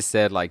that. He just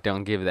said like,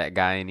 "Don't give that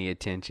guy any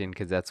attention,"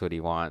 because that's what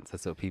he wants.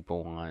 That's what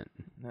people want,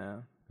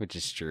 Yeah, which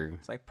is true.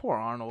 it's like poor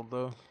Arnold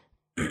though.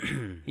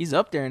 He's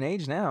up there in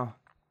age now.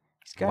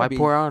 Why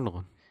poor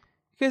Arnold?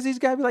 Because he's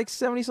got to be like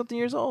 70-something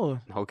years old.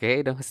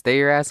 Okay, don't stay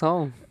your ass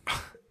home.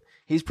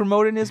 He's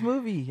promoting his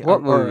movie.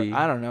 What movie?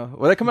 I don't know.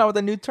 Well, they come out with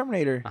a new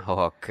Terminator.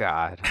 Oh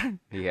God,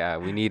 yeah,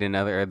 we need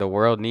another. The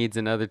world needs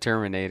another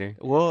Terminator.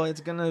 Well,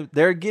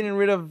 they're getting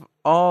rid of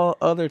all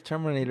other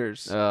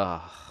Terminators.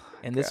 Oh,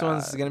 And this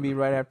one's gonna be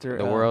right after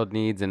the world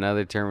needs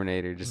another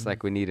Terminator, just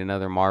like we need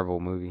another Marvel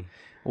movie.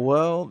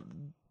 Well,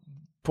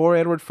 poor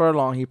Edward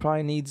Furlong. He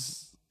probably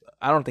needs.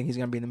 I don't think he's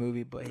gonna be in the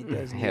movie, but he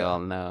does. Hell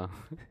no.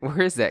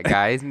 Where is that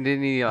guy?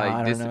 Didn't he like I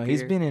don't disappear? know.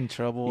 He's been in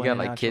trouble. He in got and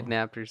like out of trouble.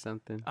 kidnapped or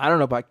something. I don't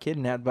know about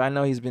kidnapped, but I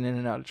know he's been in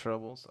and out of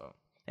trouble. So,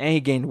 and he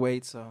gained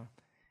weight. So,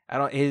 I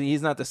don't.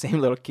 He's not the same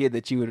little kid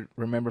that you would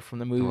remember from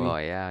the movie. Well,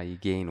 yeah, you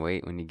gain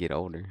weight when you get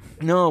older.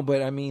 No,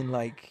 but I mean,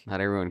 like, Not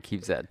everyone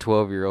keeps that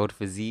 12-year-old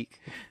physique.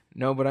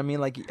 no, but I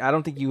mean, like, I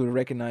don't think you would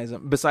recognize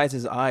him. Besides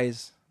his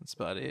eyes, that's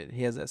about it.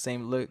 He has that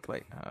same look.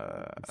 Like,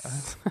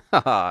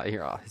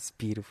 You're all his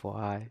beautiful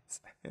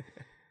eyes.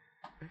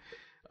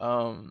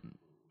 what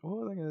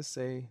was I gonna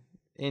say?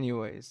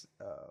 Anyways,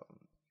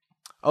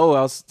 I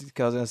was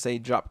gonna say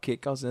drop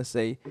kick. I was gonna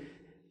say,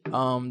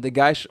 the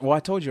guy. I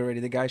told you already.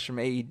 The guys from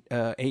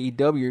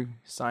AEW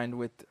signed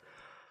with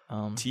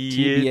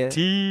TBS.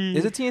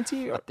 Is it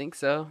TNT? I think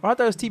so. Or I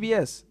thought it was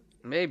TBS.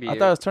 Maybe. I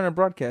thought it was Turner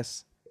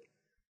Broadcast.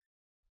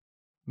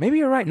 Maybe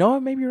you're right. No,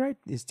 maybe you're right.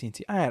 It's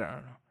TNT. I don't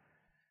know.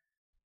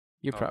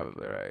 You're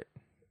probably right.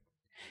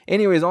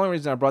 Anyways, the only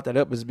reason I brought that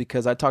up is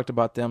because I talked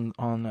about them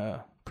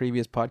on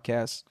previous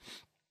podcasts.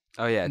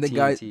 Oh yeah, the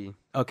TNT.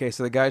 Okay,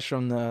 so the guys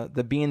from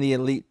the Being the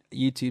Elite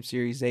YouTube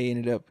series, they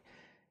ended up,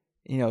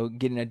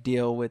 getting a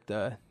deal with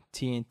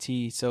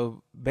TNT.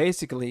 So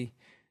basically,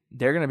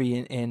 they're gonna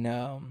be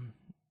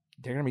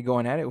they're gonna be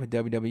going at it with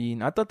WWE,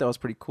 and I thought that was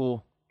pretty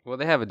cool. Well,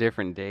 they have a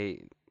different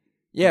date.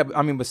 Yeah,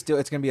 I mean, but still,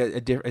 it's gonna be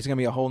it's gonna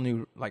be a whole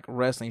new like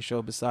wrestling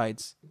show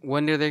besides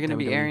When are they going to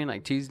be WWE. airing?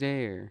 Like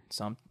Tuesday or?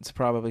 it's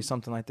probably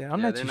something like that.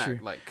 I'm not they're too sure.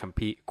 Like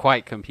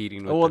quite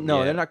competing with. Well, them no,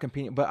 yet. they're not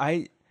competing. But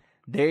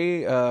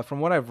they from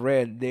what I've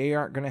read, they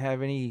aren't gonna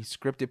have any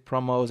scripted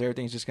promos.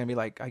 Everything's just gonna be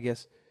like, I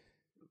guess.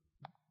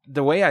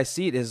 The way I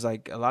see it is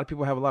like a lot of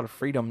people have a lot of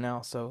freedom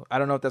now, so I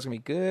don't know if that's gonna be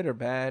good or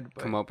bad.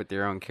 But Come up with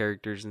their own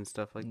characters and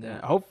stuff like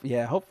that.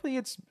 hopefully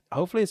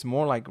it's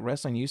more like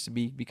wrestling used to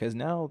be, because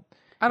now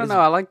I don't know.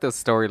 I like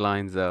those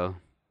storylines though.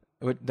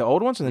 with the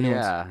old ones or the new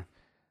ones. Yeah,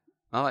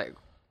 I like.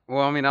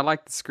 Well, I mean, I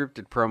like the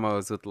scripted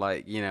promos with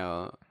like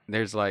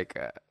there's like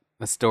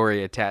a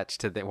story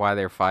attached to why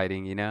they're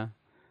fighting.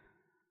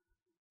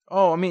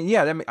 Oh, I mean,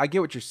 yeah, I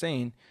get what you're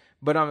saying,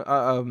 but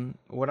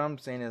what I'm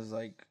saying is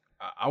like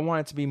I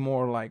want it to be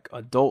more like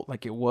adult,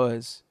 like it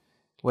was,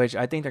 which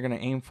I think they're gonna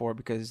aim for,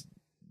 because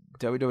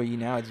WWE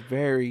now is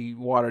very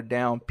watered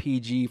down,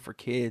 PG for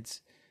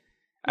kids.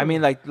 I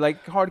mean, like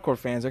hardcore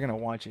fans, they're gonna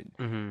watch it,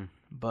 Mm-hmm.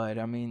 but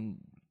I mean,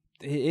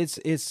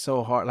 it's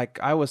so hard. Like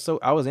I was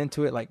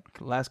into it like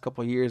last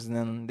couple of years, and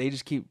then they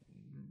just keep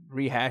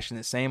rehashing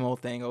the same old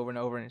thing over and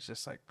over, and it's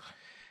just like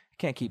I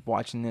can't keep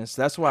watching this.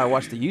 That's why I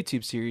watched the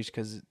YouTube series,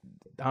 because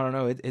I don't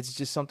know, it's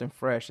just something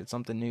fresh, it's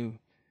something new,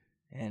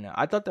 and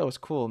I thought that was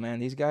cool, man.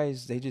 These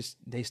guys,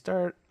 they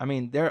start. I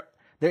mean, they're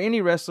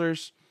indie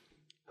wrestlers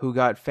who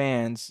got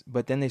fans,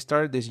 but then they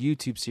started this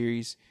YouTube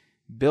series,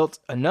 built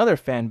another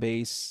fan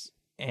base,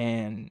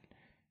 and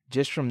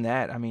just from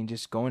that, I mean,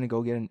 just going to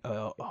go get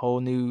a whole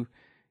new,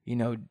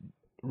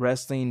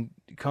 wrestling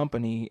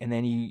company, and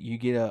then you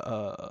get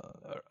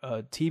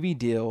a TV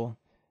deal.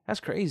 That's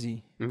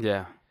crazy.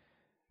 Yeah,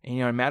 And,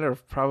 in a matter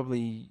of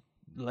probably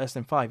less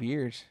than 5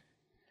 years.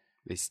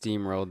 They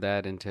steamrolled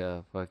that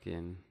into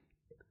fucking.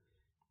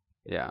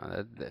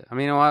 Yeah, I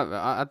mean,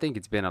 I think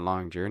it's been a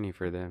long journey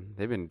for them.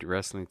 They've been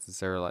wrestling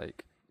since they were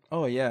like,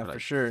 Oh yeah, for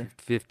sure.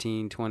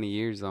 15, 20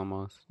 years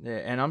almost. Yeah,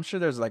 and I'm sure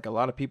there's like a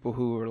lot of people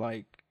who were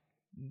like,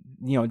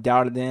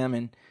 doubted them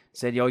and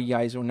said, "Yo, you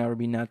guys will never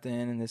be nothing,"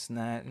 and this and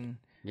that. And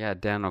Yeah,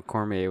 Daniel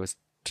Cormier was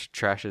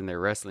trashing their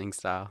wrestling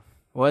style.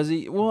 was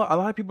he? Well, a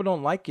lot of people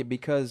don't like it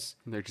because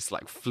They're just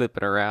like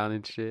flipping around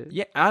and shit.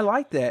 yeah, I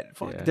like that.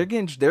 Fuck, Yeah. they're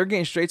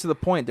getting straight to the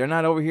point. They're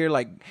not over here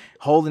like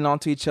holding on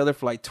to each other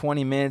for like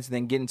 20 minutes and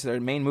then getting to their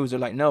main moves. They're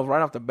like, no,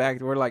 right off the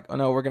back, we're like, oh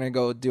no, we're gonna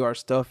go do our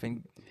stuff.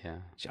 And Yeah.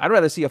 I'd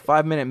rather see a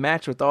 5-minute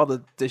match with all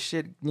the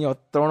shit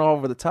thrown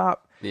over the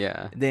top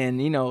Yeah. than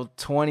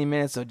 20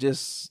 minutes of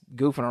just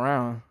goofing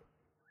around.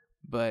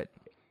 But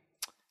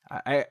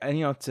I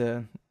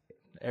to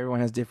everyone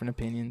has different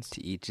opinions.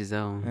 To each his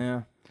own.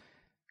 Yeah.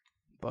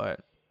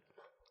 But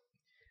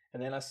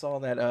and then I saw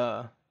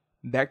that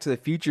Back to the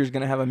Future is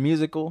gonna have a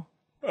musical.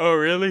 Oh,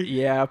 really?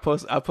 Yeah,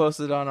 I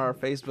posted on our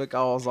Facebook.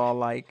 I was all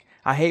like,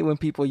 I hate when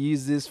people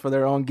use this for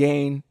their own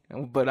gain,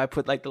 but I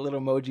put like the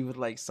little emoji with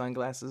like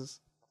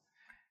sunglasses.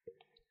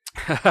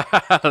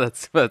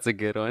 that's a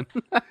good one.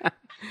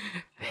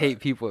 Hate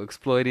people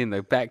exploiting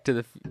the Back to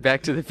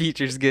the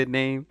Future's good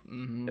name.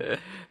 Mm-hmm.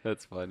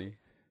 That's funny.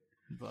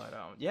 But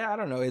yeah, I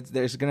don't know.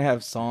 There's gonna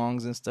have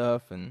songs and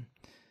stuff, and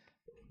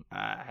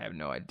I have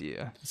no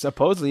idea.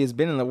 Supposedly, it's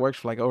been in the works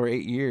for like over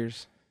 8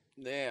 years.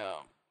 Damn,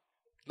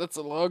 that's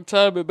a long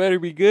time. It better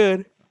be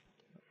good.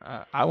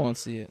 I won't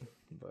see it,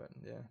 but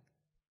yeah.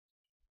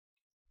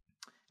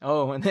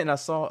 Oh, and then I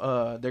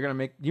saw they're gonna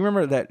make. Do you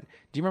remember that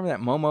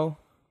Momo?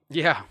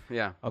 Yeah,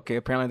 yeah. Okay,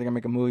 apparently they're gonna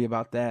make a movie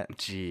about that.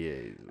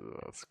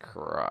 Jesus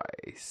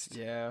Christ.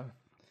 Yeah,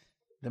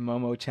 the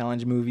Momo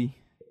challenge movie.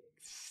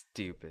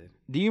 Stupid.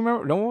 Do you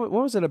remember? No, what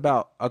was it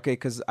about? Okay,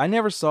 because I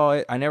never saw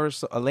it.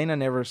 Elena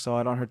never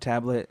saw it on her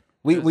tablet.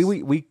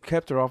 We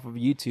kept her off of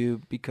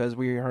YouTube because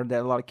we heard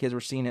that a lot of kids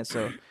were seeing it,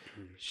 so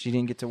she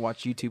didn't get to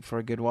watch YouTube for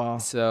a good while.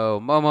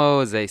 So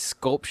Momo is a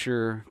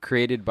sculpture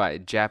created by a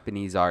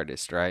Japanese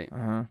artist, right?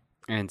 Uh-huh.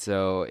 And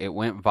so it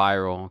went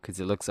viral because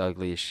it looks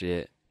ugly as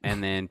shit.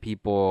 And then he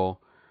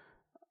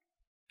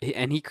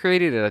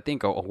created it, I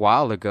think, a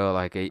while ago,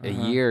 like a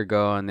year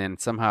ago, and then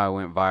somehow it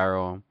went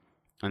viral.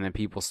 And then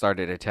people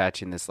started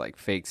attaching this like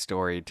fake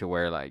story to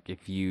where like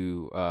if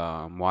you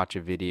watch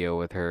a video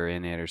with her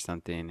in it or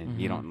something,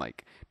 and you don't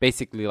like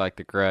basically like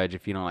The Grudge,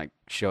 if you don't like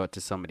show it to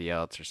somebody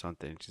else or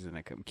something, she's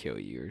gonna come kill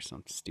you or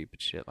some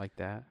stupid shit like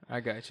that. I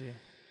got you.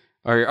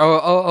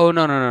 Or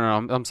no,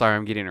 I'm sorry,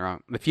 I'm getting it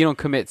wrong. If you don't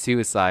commit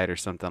suicide or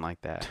something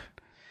like that.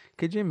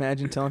 Could you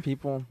imagine telling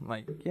people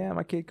like, yeah,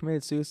 my kid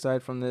committed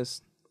suicide from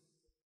this?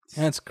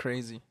 That's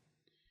crazy.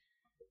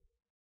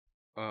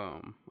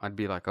 I'd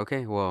be like,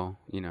 okay, well,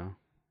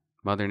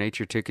 Mother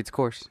Nature took its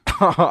course.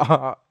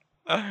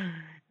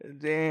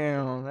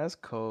 Damn, that's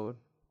cold.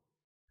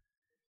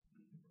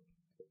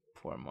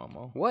 Poor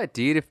Momo. What,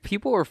 dude? If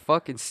people were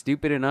fucking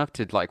stupid enough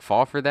to like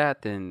fall for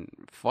that, then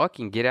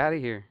fucking get out of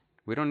here.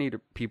 We don't need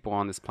people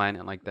on this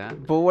planet like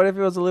that. But what if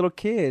it was a little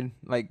kid,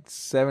 like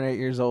 7 or 8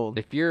 years old?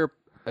 If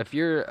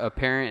you're a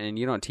parent and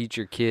you don't teach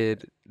your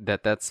kid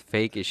that that's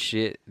fake as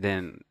shit,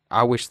 then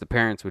I wish the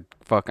parents would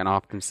fucking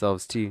off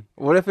themselves too.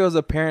 What if it was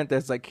a parent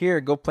that's like, here,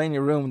 go play in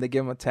your room, and they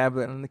give them a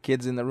tablet and the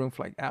kid's in the room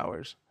for like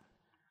hours?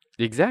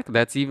 Exactly.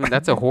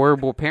 That's a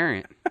horrible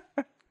parent.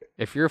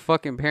 If you're a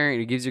fucking parent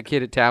who gives your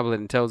kid a tablet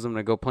and tells them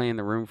to go play in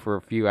the room for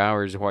a few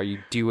hours while you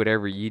do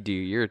whatever you do,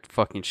 you're a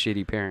fucking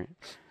shitty parent.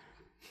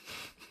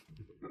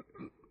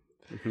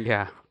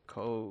 Yeah.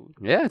 Cold.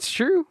 Yeah, it's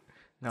true.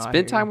 No,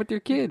 Spend time with your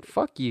kid.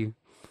 Fuck you.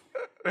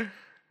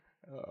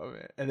 Oh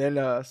man! And then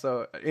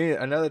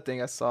another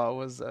thing I saw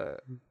was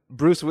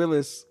Bruce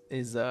Willis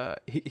is I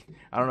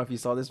don't know if you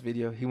saw this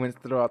video. He went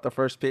to throw out the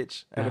first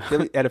pitch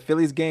at a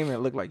Phillies game and it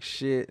looked like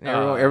shit. And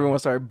everyone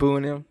started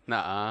booing him.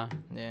 Nuh-uh.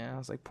 Yeah, I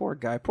was like, poor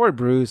guy, poor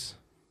Bruce.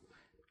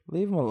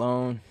 Leave him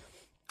alone.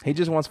 He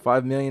just wants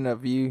 5 million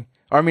of you.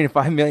 Or I mean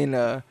 5 million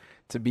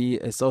to be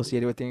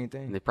associated with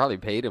anything. They probably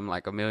paid him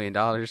like $1 million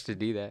to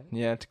do that.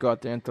 Yeah, to go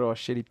out there and throw a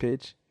shitty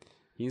pitch.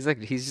 He's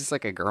just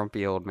like a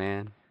grumpy old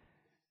man.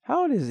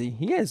 How old is he?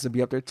 He has to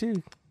be up there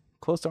too,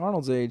 close to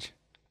Arnold's age.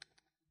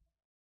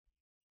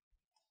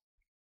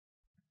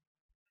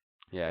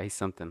 Yeah, he's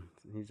something.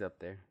 He's up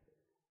there.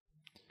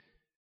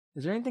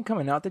 Is there anything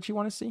coming out that you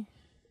want to see?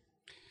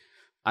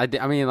 I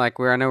mean, like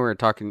I know we're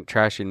talking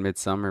trash in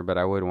Midsummer, but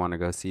I would want to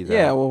go see that.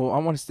 Yeah, well, I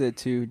want to see it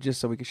too,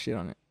 just so we can shit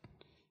on it.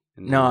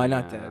 No,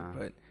 not that,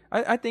 but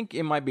I think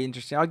it might be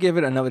interesting. I'll give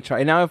it another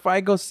try. Now, if I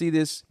go see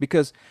this,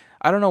 because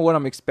I don't know what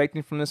I'm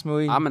expecting from this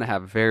movie. I'm gonna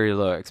have very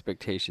low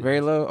expectations.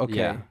 Very low? Okay.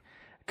 Yeah.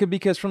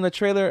 Because from the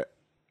trailer,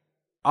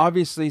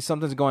 obviously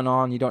something's going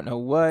on. You don't know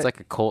what. It's like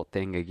a cult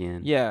thing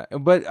again. Yeah,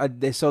 but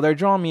so they're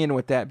drawing me in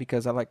with that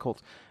because I like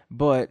cults.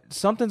 But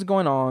something's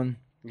going on.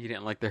 You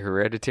didn't like the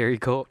Hereditary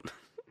cult?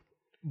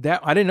 That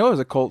I didn't know it was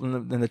a cult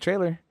in the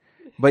trailer.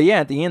 But yeah,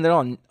 at the end they're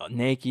all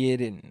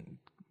naked and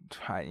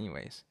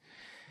anyways.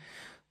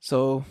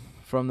 So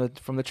from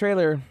the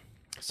trailer,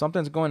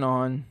 something's going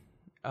on,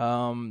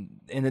 And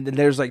then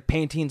there's like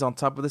paintings on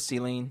top of the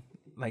ceiling,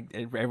 like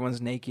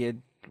everyone's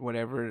naked,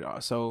 whatever.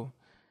 So,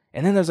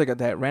 and then there's like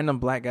that random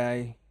black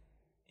guy,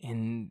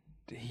 and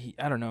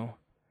I don't know.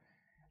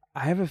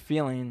 I have a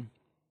feeling.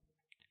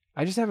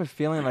 I just have a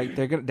feeling like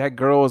that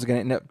girl is gonna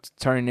end up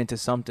turning into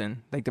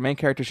something. Like the main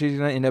character, she's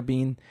gonna end up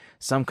being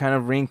some kind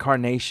of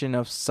reincarnation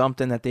of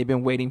something that they've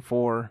been waiting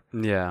for.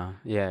 Yeah,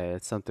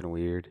 it's something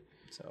weird.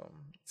 So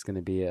it's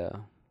gonna be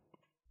a.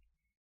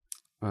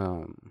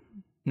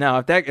 Now,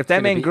 if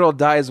that main girl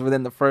dies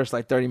within the first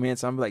like 30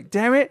 minutes, I'm like,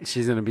 damn it.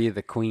 She's gonna be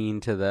the queen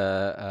to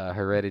the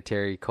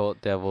hereditary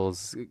cult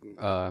devils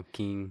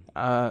king.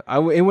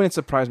 It wouldn't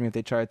surprise me if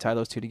they try to tie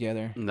those two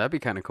together. That'd be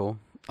kind of cool.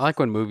 I like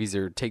when movies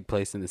take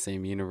place in the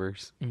same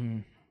universe. Mm-hmm.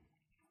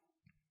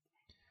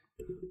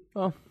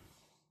 Well,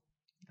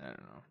 I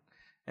don't know.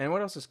 And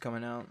what else is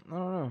coming out? I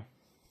don't know.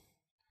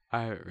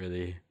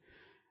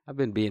 I've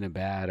been being a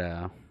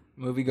bad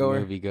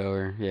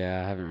moviegoer.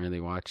 Yeah, I haven't really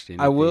watched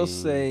anything. I will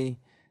say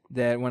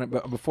that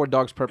before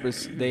Dog's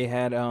Purpose, they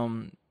had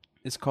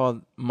it's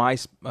called My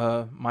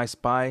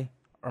Spy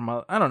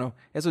or I don't know.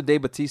 It's with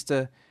Dave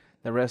Bautista,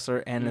 the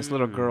wrestler, and this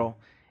little girl.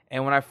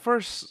 And when I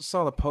first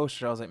saw the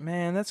poster, I was like,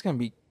 man, that's gonna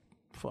be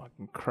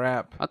fucking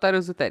crap. I thought it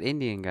was with that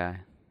Indian guy.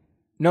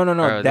 No.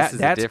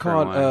 That's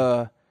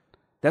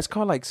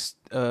called like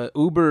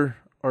Uber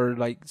or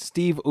like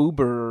Steve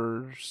Uber.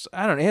 Or,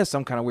 I don't know. It has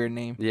some kind of weird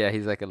name. Yeah,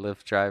 he's like a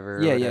Lyft driver.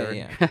 Or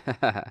yeah.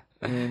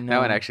 And, that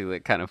one actually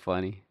looked kind of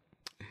funny.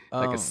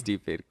 Like a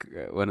stupid,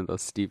 one of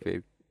those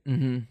stupid,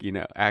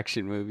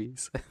 action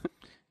movies.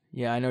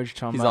 Yeah, I know what you're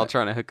talking He's about. all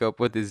trying to hook up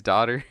with his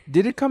daughter.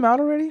 Did it come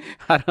out already?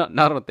 I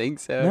don't think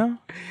so. No?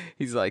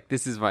 He's like,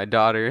 this is my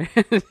daughter.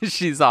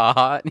 She's all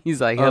hot. And he's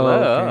like,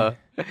 hello.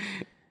 Oh, okay.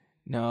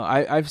 No,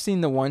 I've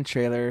seen the one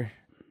trailer,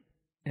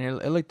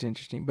 and it looked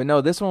interesting. But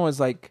no, this one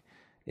was like,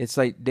 it's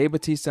like Dave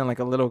Bautista and like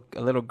a little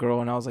girl,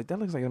 and I was like, that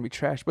looks like gonna be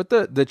trash. But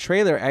the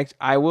trailer,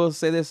 I will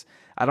say this,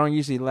 I don't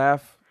usually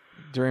laugh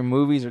during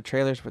movies or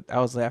trailers, but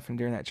I was laughing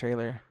during that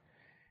trailer.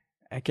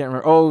 I can't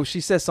remember. Oh, she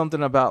says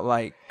something about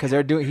like, because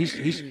they're doing,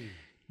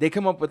 they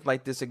come up with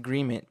like this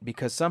agreement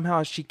because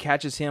somehow she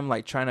catches him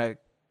like trying to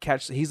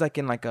catch, he's like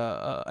in like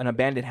an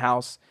abandoned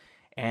house,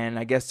 and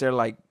I guess they're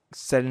like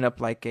setting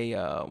up like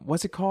a,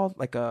 what's it called?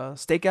 Like a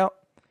stakeout?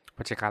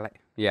 What you call it?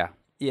 Yeah.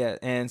 Yeah,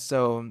 and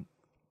so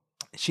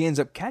she ends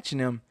up catching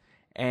him,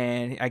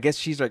 and I guess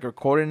she's like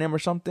recording him or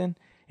something,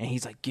 and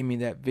he's like, give me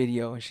that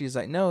video, and she's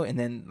like, no, and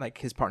then like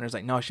his partner's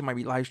like, no, she might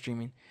be live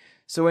streaming.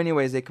 So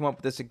anyways, they come up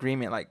with this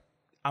agreement like,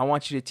 I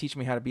want you to teach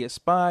me how to be a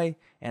spy,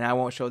 and I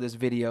won't show this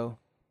video,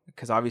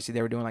 because obviously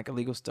they were doing like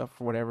illegal stuff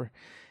or whatever.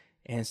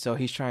 And so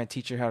he's trying to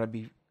teach her how to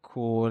be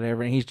cool,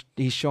 whatever. And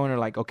he's showing her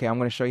like, okay, I'm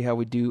going to show you how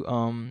we do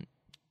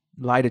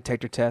lie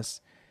detector tests.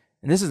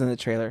 And this is in the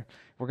trailer.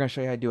 We're going to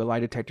show you how to do a lie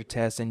detector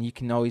test, and you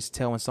can always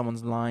tell when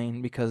someone's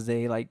lying because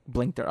they like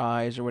blink their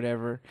eyes or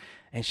whatever.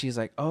 And she's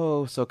like,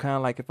 oh, so kind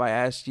of like if I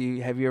asked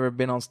you, have you ever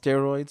been on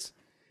steroids?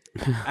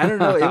 I don't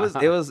know.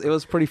 It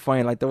was pretty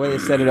funny. Like the way they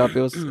set it up,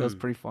 it was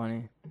pretty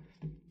funny.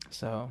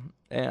 So,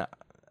 yeah,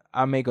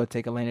 I may go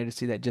take Elena to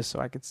see that just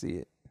so I could see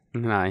it.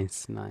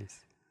 Nice.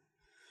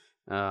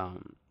 I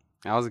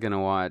was going to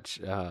watch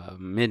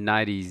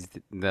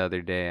Mid-90s the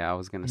other day. I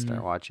was going to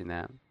start watching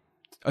that.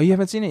 Oh, you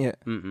haven't seen it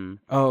yet? Mm-mm.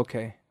 Oh,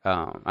 okay.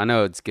 I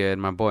know it's good.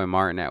 My boy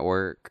Martin at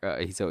work,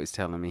 he's always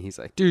telling me, he's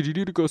like, dude, you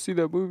need to go see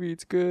that movie.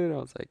 It's good. I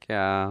was like,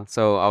 yeah.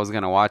 So I was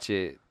going to watch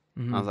it.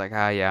 Mm-hmm. I was like,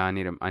 yeah, I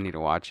need to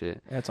watch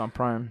it. Yeah, it's on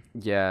Prime.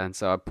 Yeah, and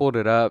so I pulled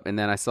it up, and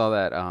then I saw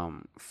that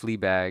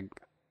Fleabag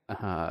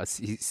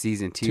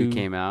season 2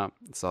 came out,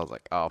 so I was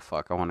like, oh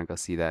fuck, I want to go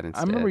see that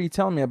instead. I remember you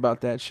telling me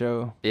about that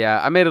show. Yeah,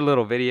 I made a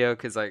little video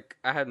because like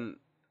I hadn't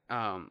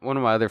one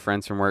of my other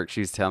friends from work, she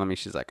was telling me,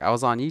 she's like, I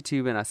was on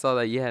YouTube and I saw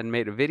that you hadn't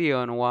made a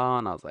video in a while,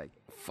 and I was like,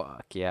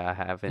 fuck yeah, I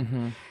haven't.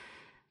 Mm-hmm.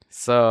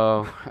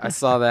 So I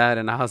saw that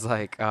and I was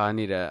like, oh,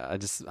 I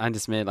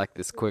just made like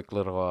this quick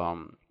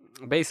little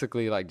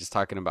basically like just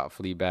talking about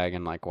Fleabag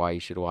and like why you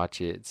should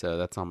watch it. So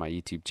that's on my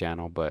YouTube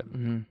channel, but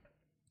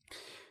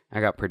I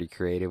got pretty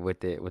creative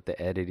with it, with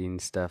the editing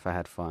stuff. I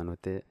had fun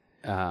with it.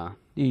 Dude,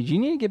 you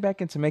need to get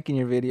back into making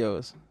your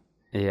videos.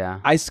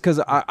 Yeah. Because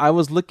I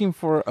was looking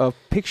for a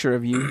picture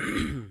of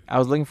you.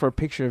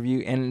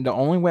 And the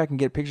only way I can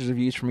get pictures of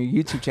you is from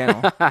your YouTube channel.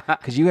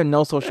 Because you have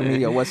no social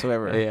media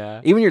whatsoever.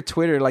 Yeah. Even your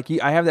Twitter, like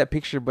I have that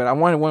picture, but I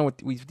wanted one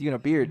with you and a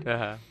beard.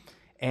 Uh-huh.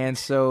 And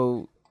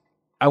so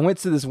I went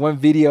to this one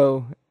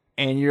video,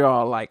 and you're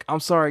all like, I'm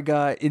sorry,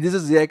 guys. This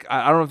is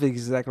I don't know if it's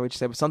exactly what you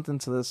said, but something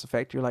to this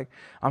effect. You're like,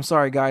 I'm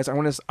sorry, guys.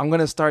 I'm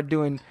gonna start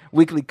doing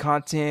weekly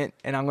content,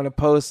 and I'm gonna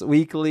post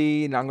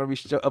weekly, and I'm gonna be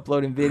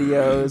uploading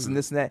videos and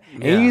this and that.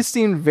 And you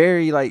seemed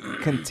very like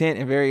content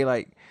and very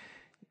like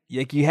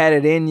you had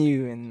it in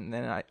you. And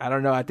then I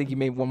don't know. I think you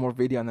made one more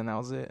video, and then that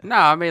was it. No,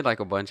 I made like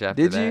a bunch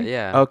after that. Did you?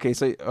 Yeah. Okay.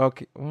 So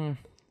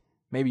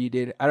maybe you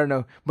did. I don't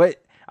know,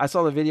 but I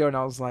saw the video and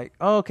I was like,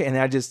 oh, okay. And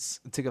then I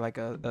just took it like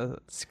a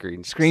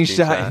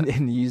screenshot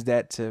and used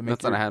that to make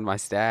That's when I had my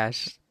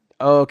stash.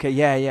 Oh, okay.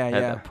 Yeah. Had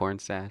that porn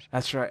stash.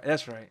 That's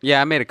right. Yeah,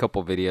 I made a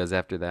couple videos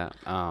after that.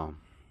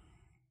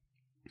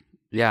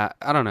 Yeah,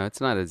 I don't know.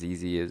 It's not as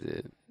easy as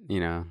it, you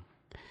know.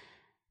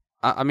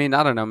 I mean,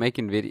 I don't know.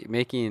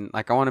 Making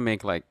like I want to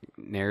make like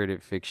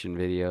narrative fiction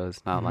videos,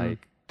 not Mm-hmm.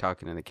 like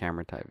talking to the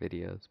camera type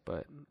videos.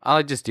 But I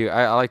like just do.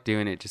 I like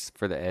doing it just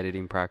for the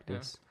editing Yeah.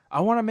 practice. I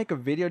want to make a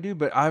video, dude,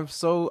 but I'm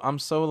so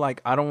like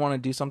I don't want to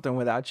do something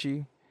without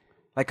you.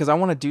 Like, cause I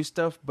want to do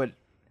stuff, but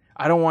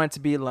I don't want it to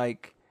be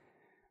like,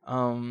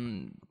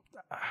 um,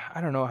 I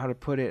don't know how to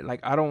put it.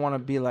 Like, I don't want to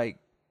be like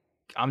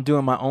I'm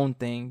doing my own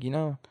thing, you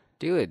know?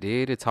 Do it,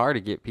 dude. It's hard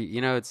to get people.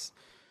 You know, it's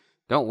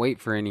don't wait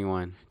for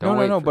anyone. No, Don't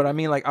no, wait no. for. But I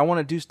mean, like, I want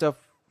to do stuff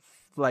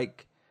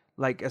like,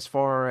 like as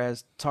far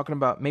as talking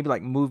about maybe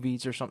like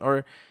movies or something,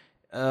 or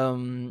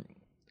um,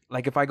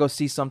 like if I go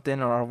see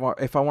something, or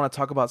if I want to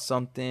talk about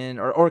something,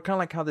 or kind of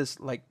like how this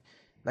like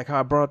how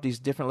I brought up these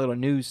different little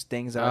news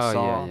things that I Oh yeah,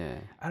 saw. yeah.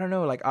 I don't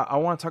know. Like I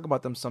want to talk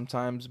about them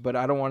sometimes, but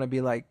I don't want to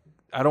be like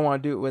I don't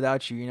want to do it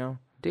without you. You know?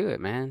 Do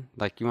it, man.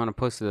 Like you want to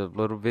post a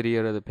little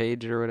video to the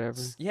page or whatever.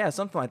 Yeah,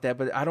 something like that.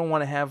 But I don't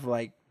want to have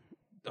like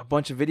a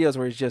bunch of videos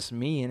where it's just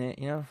me in it.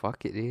 You know?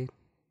 Fuck it, dude.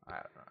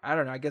 I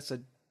don't know. I guess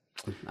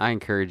I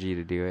encourage you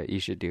to do it.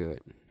 You should do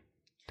it.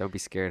 Don't be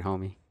scared,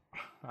 homie.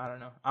 I don't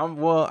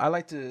know. Well. I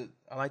like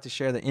to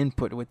share the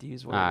input with you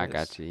as well. I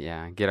got you.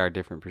 Yeah, get our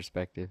different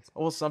perspectives.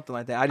 Well, something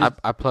like that. I just.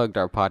 I plugged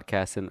our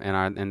podcast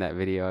in that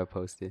video I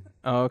posted.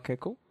 Oh, okay,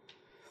 cool.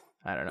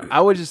 I don't know.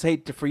 I would just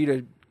hate for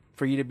you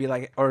to be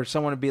like, or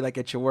someone to be like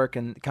at your work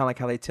and kind of like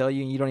how they tell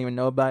you and you don't even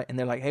know about it, and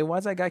they're like, "Hey, why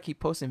does that guy keep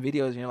posting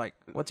videos?" And you're like,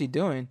 "What's he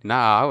doing?"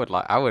 Nah,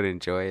 I would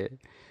enjoy it.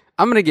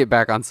 I'm gonna get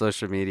back on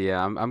social media.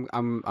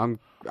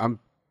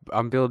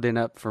 I'm building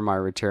up for my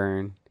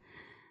return.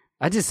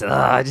 I just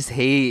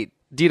hate,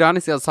 dude.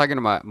 Honestly, I was talking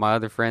to my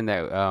other friend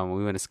that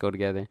we went to school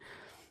together,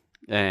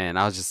 and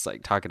I was just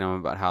like talking to him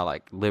about how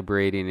like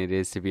liberating it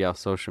is to be off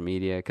social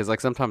media. Because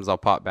like sometimes I'll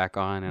pop back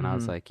on, and I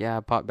was Mhm. like, yeah, I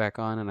popped back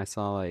on, and I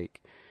saw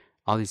like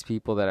all these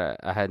people that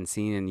I hadn't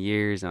seen in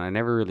years, and I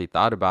never really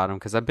thought about them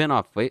because I've been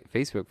off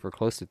Facebook for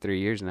close to 3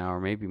 years now, or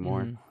maybe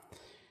more. Mhm.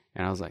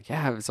 And I was like,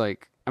 yeah, it's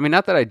like, I mean,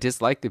 not that I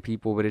dislike the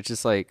people, but it's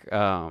just like,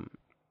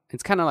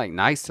 it's kind of like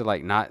nice to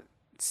like not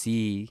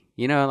see,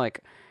 you know,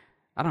 like,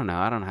 I don't know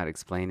how to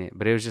explain it,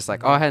 but it was just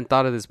like, oh, I hadn't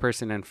thought of this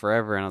person in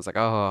forever. And I was like,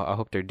 oh, I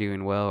hope they're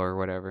doing well or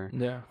whatever.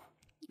 Yeah.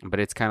 But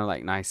it's kind of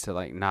like nice to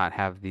like not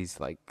have these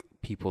like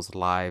people's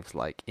lives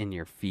like in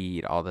your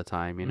feed all the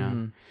time, you know?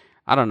 Mhm.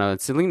 I don't know.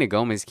 Selena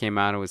Gomez came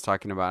out and was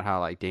talking about how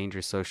like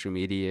dangerous social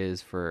media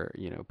is for,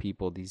 you know,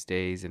 people these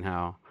days and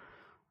how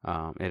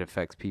it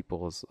affects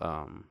people's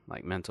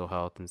like mental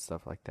health and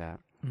stuff like that.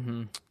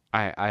 Mhm.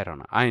 I don't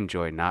know. I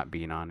enjoy not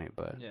being on it,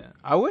 but Yeah.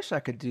 I wish I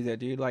could do that,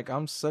 dude. Like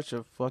I'm such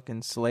a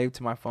fucking slave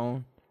to my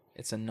phone.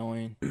 It's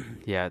annoying.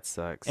 yeah, it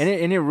sucks. And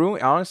it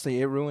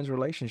ruins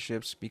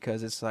relationships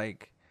because it's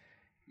like,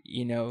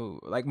 you know,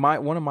 like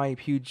one of my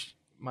huge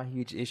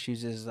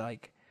issues is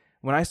like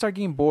when I start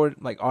getting bored,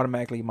 like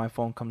automatically my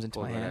phone comes into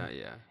my hand.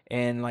 yeah.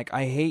 And like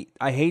I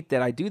hate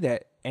that I do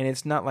that. And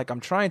it's not like I'm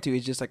trying to.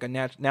 It's just like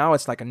now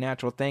it's like a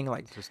natural thing.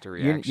 Like It's just a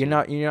you're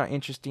reaction. you're not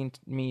interesting to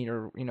me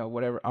or you know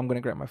whatever. I'm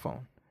gonna grab my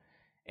phone.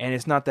 And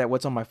it's not that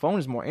what's on my phone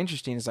is more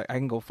interesting. It's like I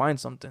can go find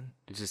something.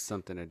 It's just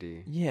something to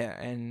do. Yeah,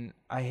 and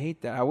I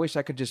hate that. I wish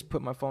I could just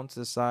put my phone to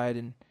the side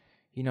and,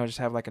 you know, just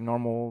have like a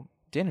normal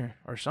dinner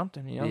or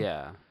something, you know,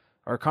 Yeah.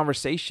 or a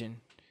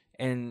conversation.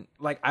 And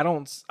like I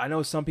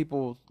know some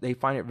people they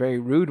find it very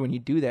rude when you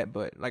do that,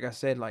 but like I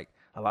said, like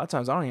a lot of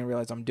times I don't even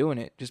realize I'm doing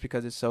it just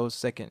because it's so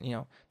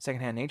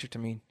secondhand nature to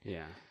me.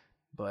 Yeah.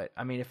 But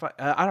I mean, if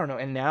I don't know,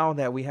 and now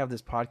that we have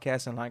this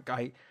podcast and like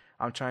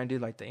I'm trying to do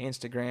like the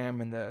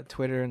Instagram and the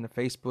Twitter and the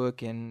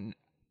Facebook and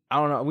I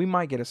don't know, we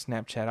might get a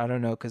Snapchat. I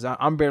don't know because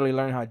I'm barely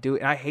learning how to do it.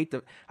 And I hate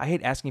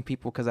asking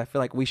people because I feel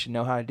like we should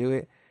know how to do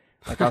it.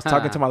 Like I was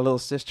talking to my little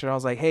sister. I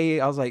was like, hey,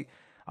 I was like,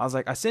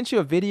 I sent you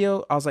a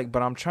video. I was like,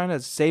 but I'm trying to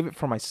save it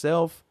for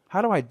myself.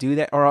 How do I do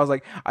that? Or I was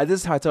like, this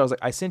is how I told her. I was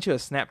like, I sent you a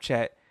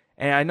Snapchat,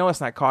 and I know it's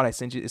not called.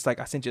 It's like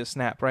I sent you a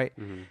snap, right?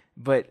 Mm-hmm.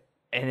 But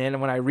and then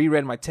when I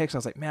reread my text, I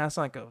was like, man, I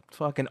sound like a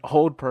fucking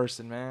old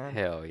person, man.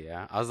 Hell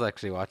yeah. I was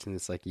actually watching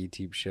this like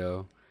YouTube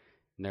show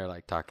and they're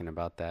like talking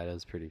about that. It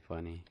was pretty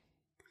funny.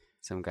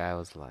 Some guy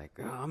was like,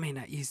 oh, I may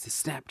not use the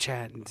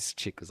Snapchat. And this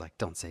chick was like,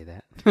 don't say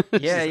that.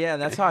 Yeah,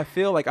 that's how I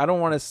feel. Like I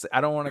don't want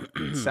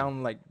to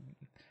sound like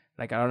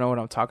I don't know what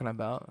I'm talking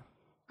about.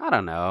 I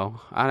don't know.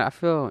 I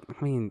feel,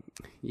 I mean,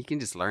 you can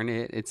just learn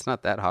it. It's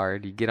not that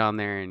hard. You get on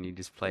there and you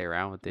just play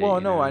around with it. Well,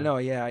 you no, know? I know.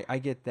 Yeah, I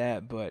get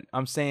that, but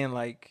I'm saying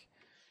like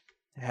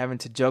having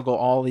to juggle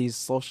all these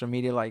social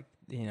media like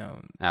you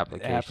know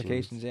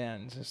applications. Yeah,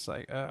 and it's just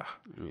like ugh.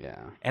 Yeah.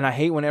 And I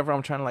hate whenever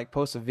I'm trying to like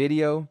post a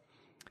video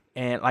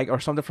and like or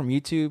something from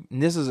YouTube.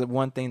 And this is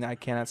one thing that I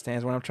cannot stand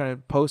is when I'm trying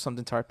to post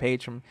something to our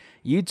page from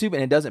YouTube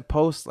and it doesn't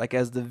post like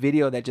as the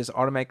video that just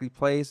automatically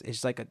plays.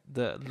 It's like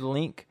the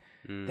link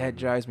that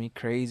drives me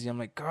crazy. I'm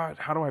like, God,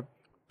 how do I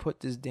put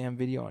this damn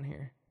video on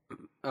here?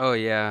 Oh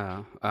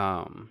yeah.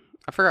 I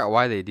forgot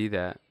why they do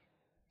that.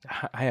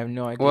 I have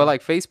no idea. Well,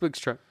 like Facebook's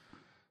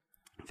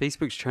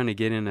trying to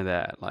get into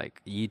that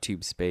like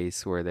YouTube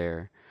space where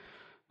they're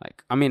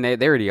like, I mean they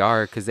already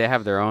are because they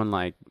have their own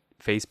like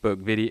Facebook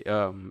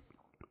video.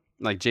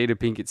 Like Jada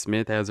Pinkett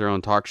Smith has her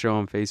own talk show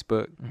on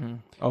Facebook. Mm-hmm.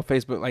 Oh,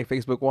 Facebook, like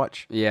Facebook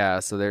Watch. Yeah,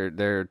 so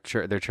they're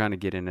trying to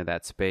get into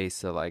that space.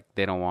 So like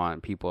they don't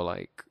want people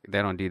like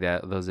they don't do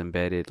those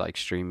embedded like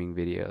streaming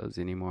videos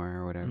anymore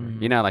or whatever. Mm.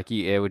 You know, like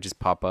it would just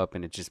pop up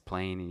and it's just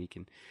playing and you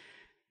can.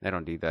 They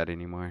don't do that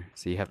anymore.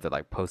 So you have to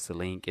like post a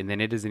link and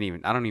then it doesn't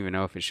even. I don't even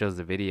know if it shows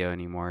the video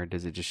anymore. Or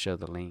does it just show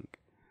the link?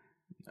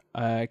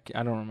 I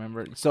don't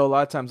remember. So a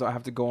lot of times I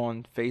have to go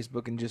on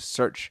Facebook and just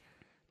search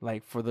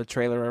like for the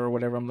trailer or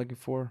whatever I'm looking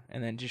for,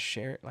 and then just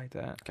share it like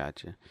that.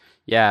 Gotcha.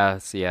 Yeah.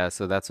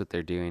 So that's what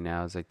they're doing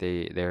now. Is like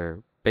they're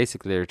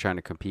basically trying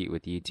to compete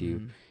with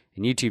YouTube,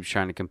 and YouTube's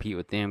trying to compete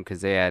with them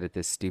because they added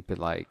this stupid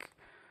like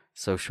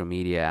social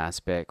media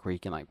aspect where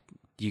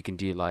you can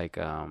do like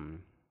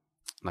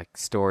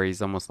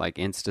stories, almost like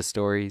Insta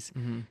stories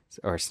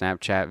or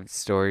Snapchat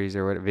stories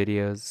or what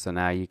videos. So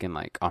now you can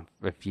like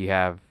if you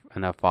have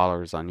enough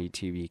followers on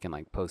YouTube, you can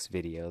like post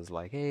videos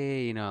like,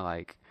 hey, you know,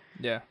 like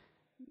yeah.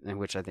 And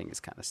which I think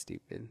is kind of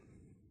stupid,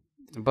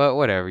 but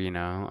whatever, you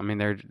know. I mean,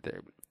 they're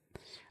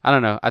I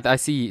don't know. I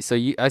see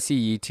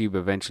YouTube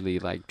eventually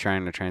like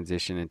trying to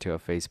transition into a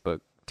Facebook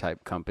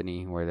type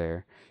company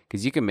where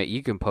because you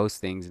can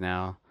post things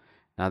now.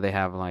 Now they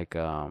have like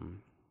I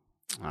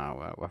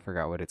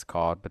forgot what it's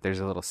called, but there's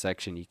a little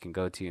section you can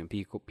go to and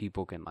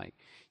people can like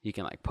you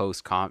can like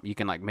post you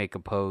can like make a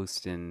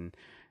post and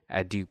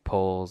do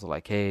polls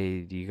like, hey,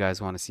 do you guys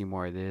want to see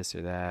more of this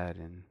or that?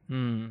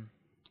 And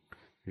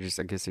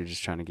I guess they're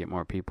just trying to get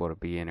more people to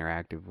be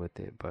interactive with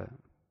it. But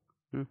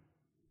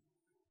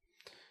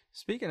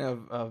speaking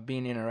of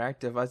being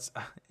interactive,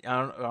 I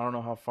don't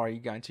know how far you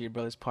got into your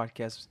brother's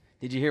podcast.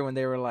 Did you hear when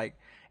they were like,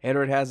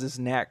 Edward has this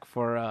knack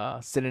for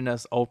sending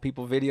us old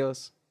people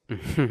videos?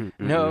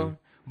 No,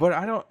 but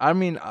I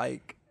mean,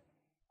 like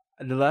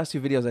the last two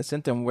videos I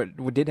sent them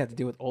we did have to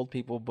do with old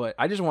people, but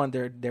I just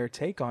wanted their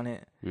take on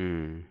it.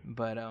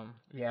 But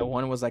yeah,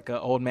 one was like an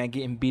old man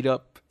getting beat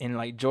up in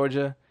like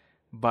Georgia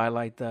by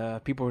like the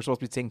people who were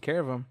supposed to be taking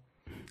care of him,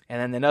 and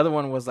then another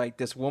one was like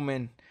this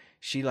woman,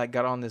 she like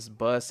got on this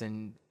bus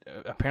and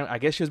apparently I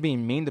guess she was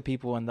being mean to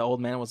people, and the old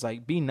man was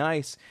like, be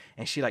nice,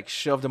 and she like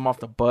shoved him off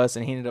the bus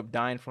and he ended up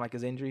dying from like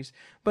his injuries.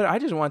 But I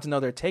just wanted to know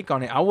their take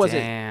on it. I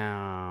wasn't.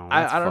 Damn,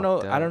 I don't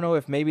know. I don't know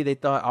if maybe they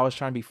thought I was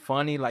trying to be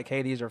funny, like,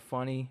 hey, these are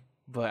funny.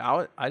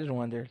 But I just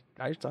wonder.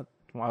 I just thought,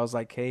 I was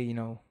like, hey, you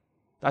know,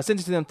 I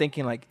sent it to them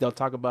thinking like they'll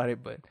talk about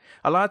it. But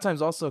a lot of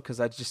times also because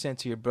I just sent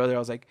it to your brother, I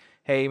was like,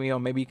 hey, you know,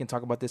 maybe you can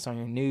talk about this on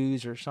your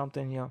news or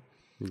something, you know.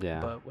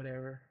 Yeah. But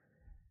whatever.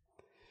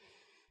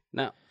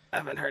 No, I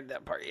haven't heard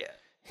that part yet.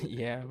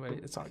 Yeah, but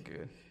it's all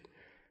good.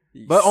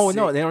 But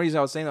no, the only reason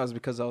I was saying that was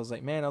because I was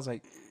like, man, I was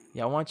like,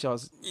 yeah, I want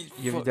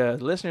the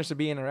listeners to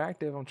be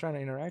interactive. I'm trying to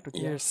interact with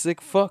you. You're a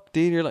sick fuck,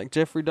 dude. You're like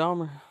Jeffrey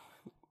Dahmer.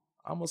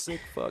 I'm a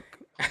sick fuck.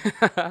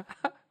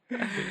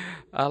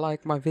 I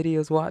like my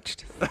videos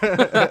watched.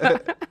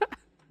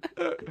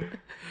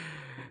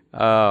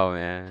 Oh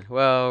man.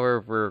 Well,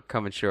 we're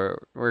coming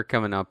short. We're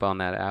coming up on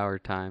that hour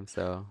time.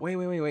 So wait.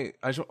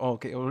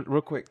 Okay,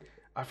 real quick.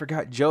 I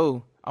forgot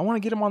Joe. I want to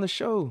get him on the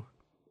show.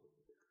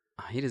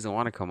 He doesn't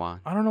want to come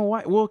on. I don't know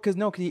why. Well, cause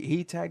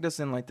he tagged us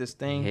in like this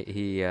thing.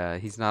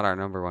 He's not our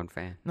number one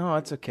fan. No,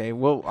 that's okay.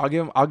 Well,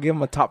 I'll give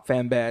him a top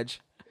fan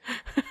badge.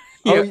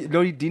 Yeah. Oh,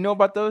 no, do you know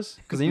about those?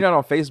 Because you're not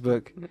on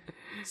Facebook.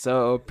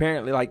 So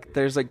apparently, like,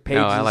 there's like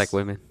pages. No, I like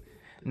women.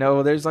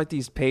 No, there's like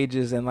these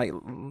pages, and like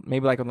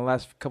maybe like in the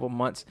last couple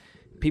months,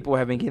 people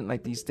have been getting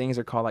like these things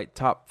are called like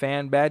top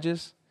fan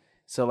badges.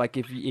 So like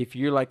if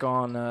you're like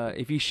on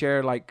if you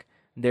share like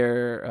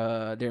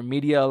their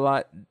media a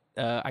lot,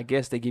 I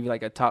guess they give you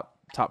like a top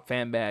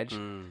fan badge.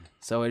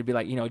 So it'd be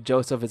like, you know,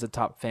 Joseph is a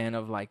top fan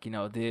of like, you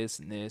know, this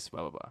and this,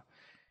 blah blah blah.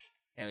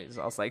 And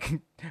I was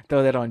like,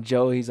 throw that on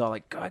Joe. He's all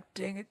like, God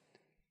dang it.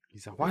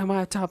 He's like, why am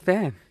I a top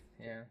fan?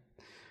 Yeah.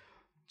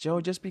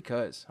 Joe, just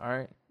because. All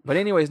right. But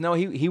anyways, no,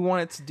 he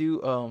wanted to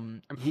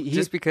do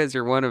just because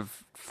you're one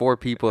of 4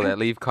 people that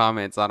leave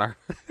comments on our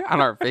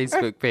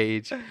Facebook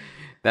page.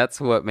 That's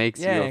what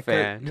makes you a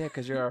fan. Yeah,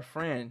 because you're our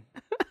friend.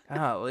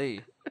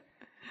 Golly.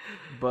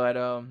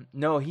 But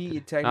no, he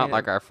tagged Not me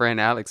like our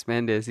friend Alex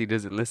Mendez. He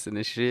doesn't listen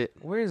to shit.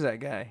 Where is that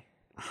guy?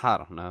 I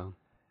don't know.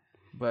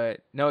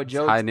 But no,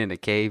 Joe He's hiding in a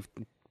cave,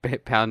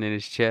 pounding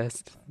his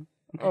chest,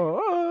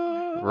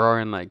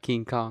 roaring like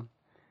King Kong.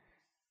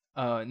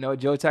 No,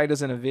 Joe tagged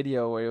us in a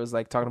video where it was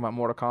like talking about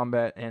Mortal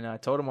Kombat, and I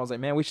told him, I was like,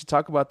 man, we should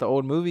talk about the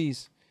old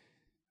movies.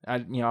 I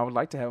would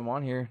like to have him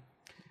on here.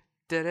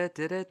 Did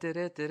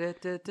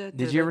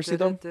you ever see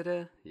them?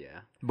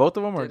 Yeah. Both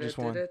of them or just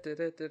one?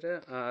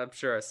 I'm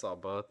sure I saw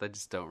both. I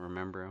just don't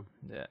remember them.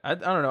 Yeah, I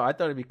don't know. I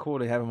thought it'd be cool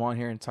to have him on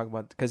here and talk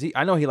about, because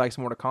I know he likes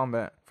Mortal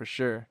Kombat for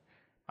sure.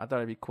 I thought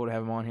it'd be cool to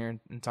have him on here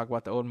and talk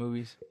about the old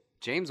movies.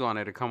 James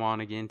wanted to come on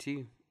again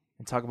too.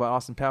 And talk about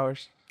Austin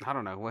Powers. I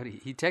don't know what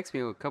he texted me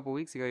a couple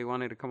weeks ago. He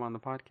wanted to come on the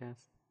podcast.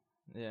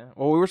 Yeah.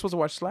 Well, we were supposed to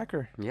watch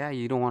Slacker. Yeah,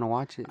 you don't want to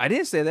watch it. I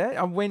didn't say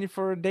that. I'm waiting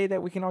for a day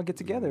that we can all get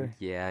together.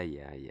 Yeah.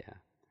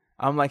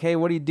 I'm like, hey,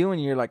 what are you doing?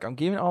 You're like, I'm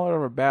giving all out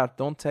of a bath.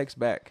 Don't text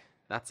back.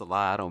 That's a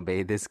lie. I don't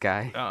bathe this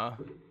guy.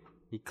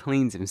 He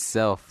cleans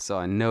himself, so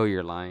I know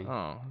you're lying.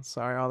 Oh,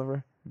 sorry,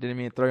 Oliver. Didn't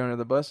mean to throw you under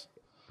the bus.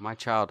 My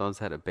child knows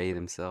how to bathe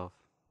himself.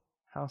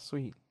 How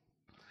sweet.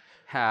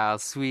 How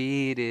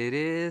sweet it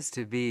is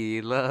to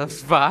be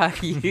loved by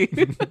you.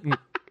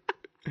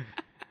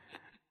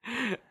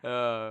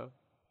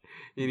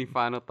 Any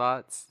final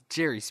thoughts?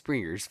 Jerry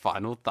Springer's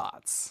final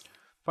thoughts.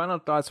 Final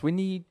thoughts. We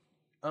need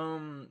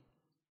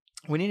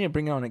to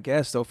bring on a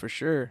guest though for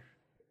sure.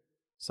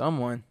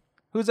 Someone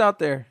who's out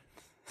there.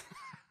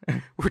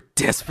 We're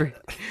desperate.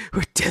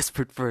 We're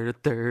desperate for a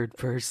third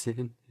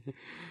person.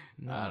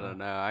 No. I don't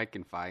know. I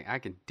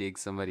can dig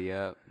somebody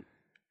up.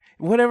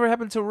 Whatever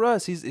happened to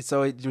Russ? Just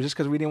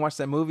because we didn't watch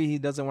that movie, he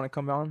doesn't want to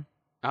come on.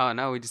 Oh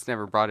no, we just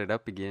never brought it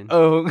up again.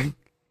 Oh,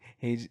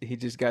 he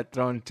just got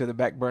thrown to the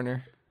back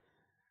burner.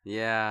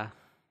 Yeah.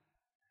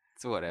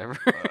 It's whatever.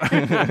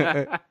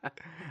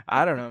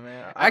 I don't know,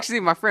 man. Actually,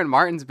 my friend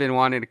Martin's been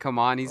wanting to come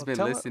on. He's been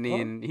tell him-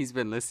 listening. He's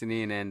been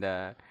listening, and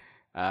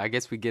I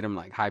guess we get him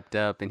like hyped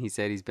up. And he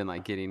said he's been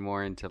like getting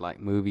more into like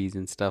movies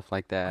and stuff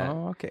like that.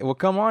 Oh, okay. Well,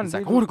 come on. He's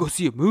like, dude. I want to go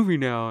see a movie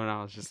now, and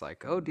I was just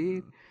like, oh,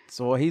 dude.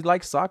 So he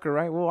likes soccer,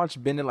 right? We'll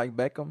watch Bend It Like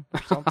Beckham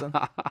or something.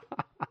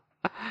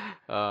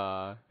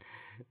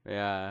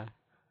 Yeah.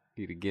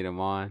 Need to get him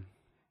on.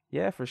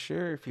 Yeah, for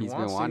sure. If he He's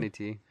wants been wanting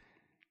to.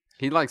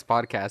 He likes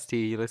podcasts too.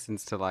 He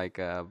listens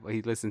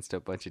to a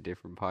bunch of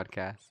different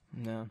podcasts.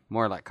 No.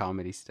 More like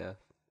comedy stuff.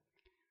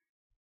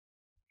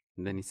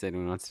 And then he said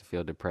when he wants to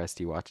feel depressed,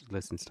 he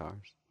listens to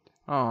ours.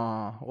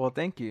 Oh, well,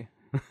 thank you.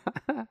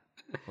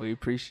 We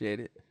appreciate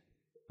it.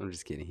 I'm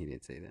just kidding. He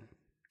didn't say that.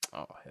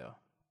 Oh, hell.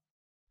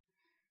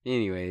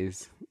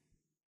 Anyways.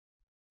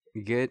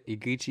 You good? You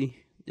Gucci?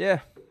 Yeah.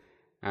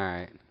 All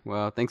right.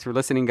 Well, thanks for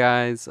listening,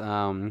 guys.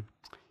 Tune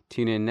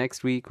in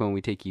next week when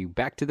we take you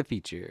back to the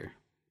future.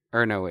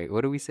 Or no, wait.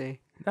 What do we say?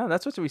 No,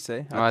 that's what we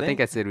say. I think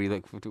I said we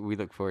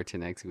look forward to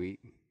next week.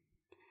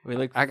 We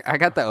look. I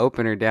got the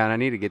opener down. I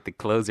need to get the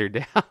closer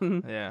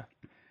down. Yeah.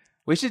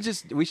 We should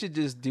just do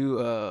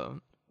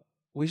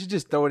we should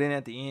just throw it in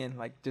at the end,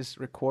 like just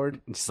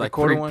record. Just like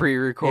one.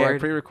 pre-record. Yeah,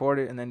 pre-record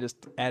it and then just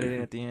add it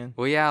in at the end.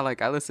 Well, yeah,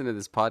 like I listened to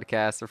this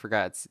podcast. I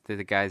forgot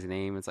the guy's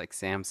name. It's like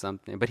Sam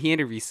something, but he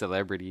interviews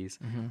celebrities,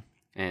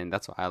 and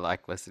that's why I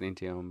like listening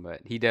to him.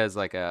 But he does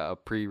like a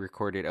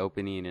pre-recorded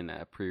opening and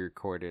a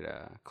pre-recorded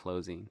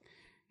closing.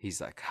 He's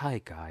like,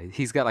 "Hi guys."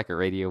 He's got like a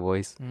radio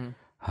voice.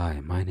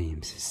 Hi, my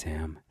name's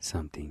Sam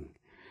something.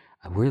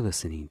 We're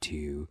listening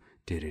to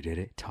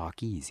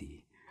Talk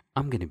Easy.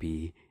 I'm gonna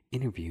be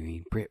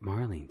interviewing Britt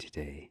Marling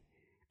today.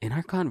 In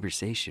our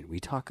conversation, we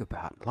talk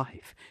about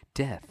life,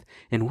 death,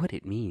 and what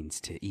it means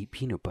to eat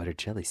peanut butter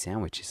jelly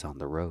sandwiches on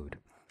the road.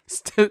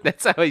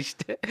 That's how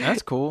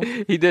That's cool.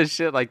 He does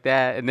shit like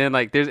that, and then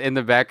like there's in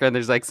the background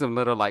there's like some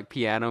little like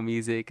piano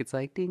music. It's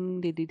like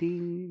ding ding ding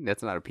ding.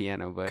 That's not a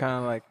piano, but Kind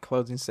of like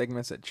closing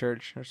segments at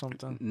church or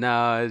something.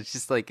 no, it's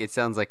just like it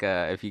sounds like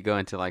if you go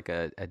into like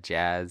a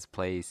jazz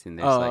place and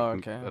there's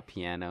a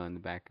piano in the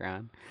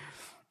background.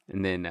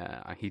 And then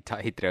he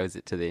throws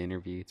it to the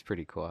interview. It's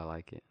pretty cool. I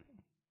like it.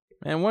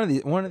 Man,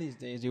 one of these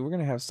days, dude, we're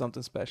gonna have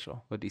something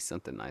special. We'll do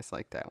something nice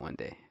like that one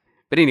day.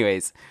 But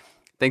anyways,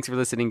 thanks for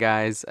listening,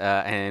 guys.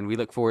 And we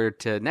look forward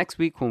to next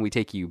week when we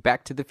take you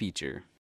back to the future.